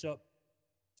back-and-forth matchup.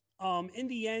 In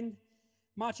the end,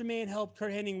 Macho Man helped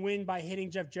Curt Hennig win by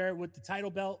hitting Jeff Jarrett with the title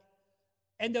belt.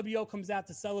 NWO comes out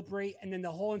to celebrate, and then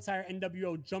the whole entire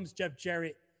NWO jumps Jeff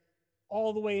Jarrett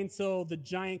all the way until the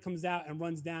Giant comes out and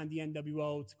runs down the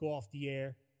NWO to go off the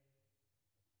air.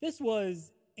 This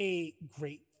was a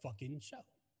great fucking show.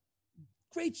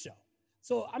 Great show.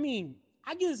 So, I mean,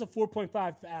 I give this a 4.5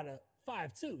 out of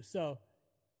 5, too. So,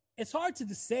 it's hard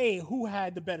to say who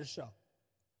had the better show,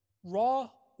 Raw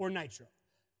or Nitro.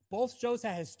 Both shows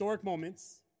had historic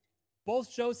moments.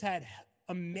 Both shows had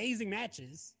amazing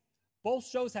matches. Both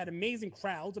shows had amazing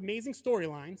crowds, amazing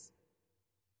storylines.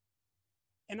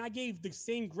 And I gave the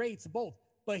same grade to both.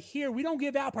 But here, we don't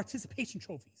give out participation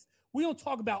trophies. We don't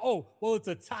talk about, oh, well, it's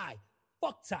a tie.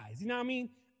 Fuck ties. You know what I mean?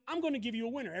 I'm going to give you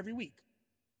a winner every week.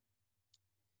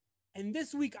 And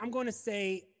this week, I'm going to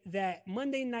say that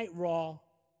Monday Night Raw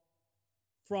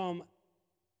from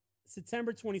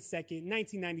September 22nd,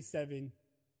 1997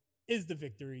 is the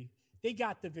victory. They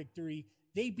got the victory.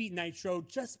 They beat Nitro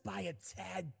just by a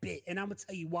tad bit. And I'm going to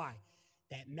tell you why.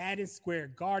 That Madison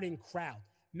Square Garden crowd.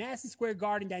 Madison Square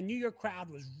Garden, that New York crowd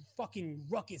was fucking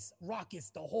raucous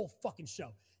the whole fucking show.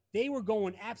 They were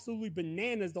going absolutely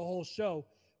bananas the whole show,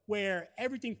 where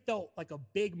everything felt like a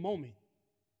big moment.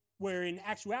 Where in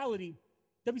actuality,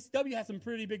 WCW had some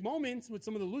pretty big moments with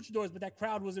some of the luchadors, but that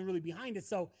crowd wasn't really behind it.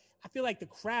 So I feel like the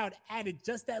crowd added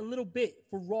just that little bit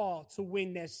for Raw to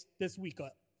win this week,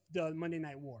 the Monday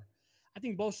Night War. I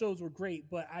think both shows were great,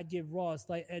 but I give Raw a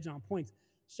slight edge on points.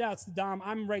 Shouts to Dom.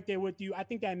 I'm right there with you. I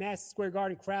think that Madison Square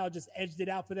Garden crowd just edged it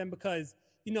out for them because,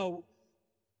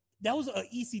 that was an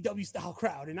ECW style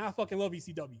crowd, and I fucking love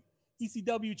ECW.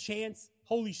 ECW chants,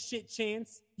 holy shit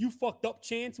chants, you fucked up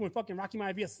chants when fucking Rocky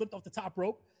Maivia slipped off the top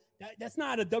rope. That's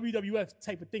not a WWF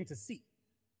type of thing to see.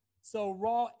 So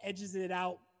Raw edges it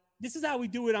out. This is how we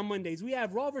do it on Mondays. We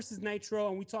have Raw versus Nitro,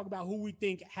 and we talk about who we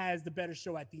think has the better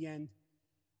show at the end.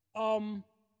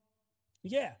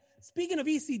 Yeah. Speaking of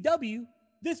ECW,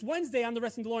 this Wednesday on the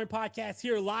Wrestling DeLorean podcast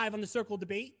here live on the Circle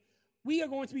Debate, we are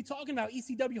going to be talking about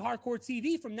ECW Hardcore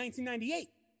TV from 1998.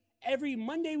 Every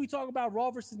Monday, we talk about Raw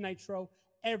versus Nitro.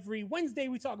 Every Wednesday,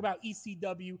 we talk about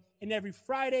ECW. And every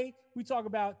Friday, we talk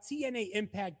about TNA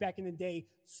Impact back in the day.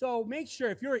 So make sure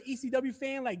if you're an ECW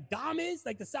fan like Dom is,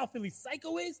 like the South Philly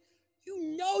Psycho is,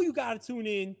 you got to tune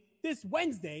in this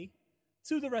Wednesday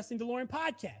to the Wrestling DeLorean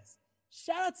podcast.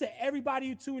 Shout out to everybody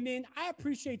who tuned in. I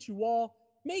appreciate you all.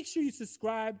 Make sure you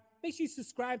subscribe. Make sure you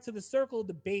subscribe to the Circle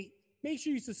Debate. Make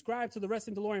sure you subscribe to the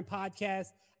Wrestling DeLorean podcast.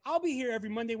 I'll be here every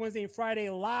Monday, Wednesday, and Friday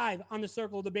live on the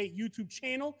Circle Debate YouTube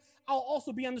channel. I'll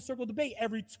also be on the Circle Debate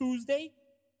every Tuesday,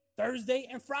 Thursday,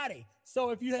 and Friday. So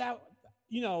if you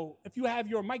have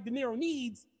your Mike De Niro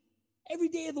needs every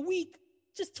day of the week,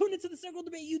 just tune into the Circle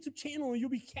Debate YouTube channel and you'll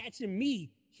be catching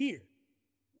me here.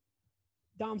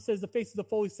 Dom says the Faces of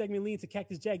Foley segment leading to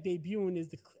Cactus Jack debuting is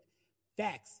the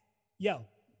facts. Yo,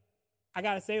 I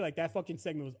gotta say, that fucking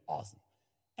segment was awesome.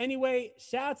 Anyway,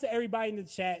 shout out to everybody in the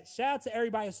chat. Shout out to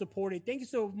everybody who supported. Thank you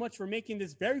so much for making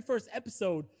this very first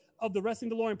episode of the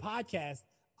Wrestling DeLorean podcast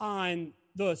on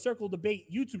the Circle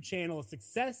Debate YouTube channel a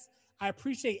success. I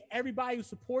appreciate everybody who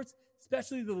supports,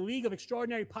 especially the League of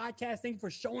Extraordinary Podcasts. Thank you for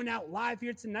showing out live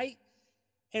here tonight.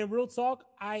 And real talk,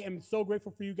 I am so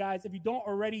grateful for you guys. If you don't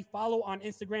already, follow on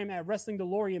Instagram at Wrestling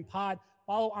Delorean Pod.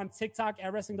 Follow on TikTok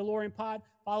at Wrestling Delorean Pod.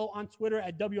 Follow on Twitter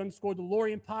at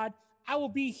W_Delorean Pod. I will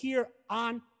be here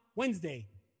on Wednesday.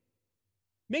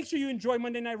 Make sure you enjoy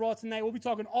Monday Night Raw tonight. We'll be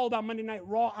talking all about Monday Night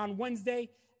Raw on Wednesday.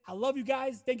 I love you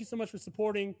guys. Thank you so much for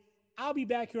supporting. I'll be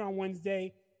back here on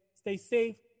Wednesday. Stay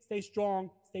safe, stay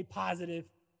strong, stay positive.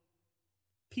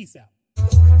 Peace out.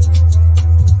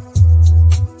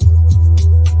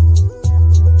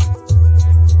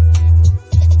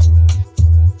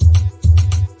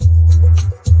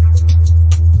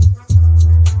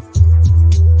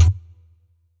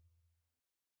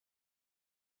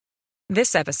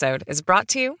 This episode is brought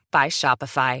to you by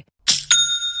Shopify.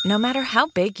 No matter how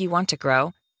big you want to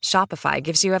grow, Shopify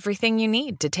gives you everything you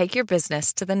need to take your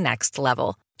business to the next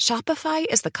level. Shopify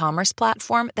is the commerce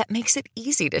platform that makes it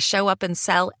easy to show up and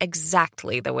sell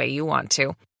exactly the way you want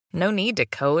to. No need to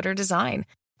code or design.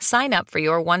 Sign up for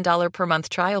your $1 per month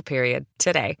trial period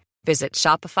today. Visit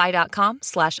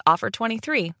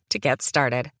shopify.com/offer23 to get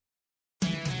started.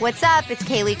 What's up? It's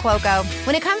Kaylee Cuoco.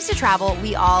 When it comes to travel,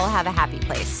 we all have a happy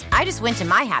place. I just went to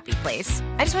my happy place.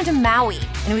 I just went to Maui,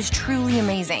 and it was truly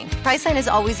amazing. Priceline has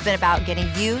always been about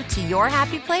getting you to your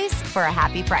happy place for a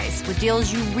happy price with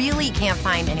deals you really can't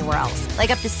find anywhere else.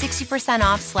 Like up to 60%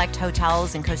 off select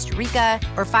hotels in Costa Rica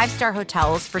or 5-star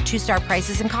hotels for 2-star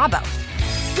prices in Cabo.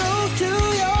 Go to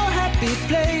your happy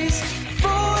place for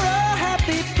a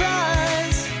happy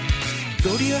price.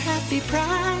 Go to your happy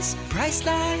price,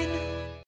 Priceline.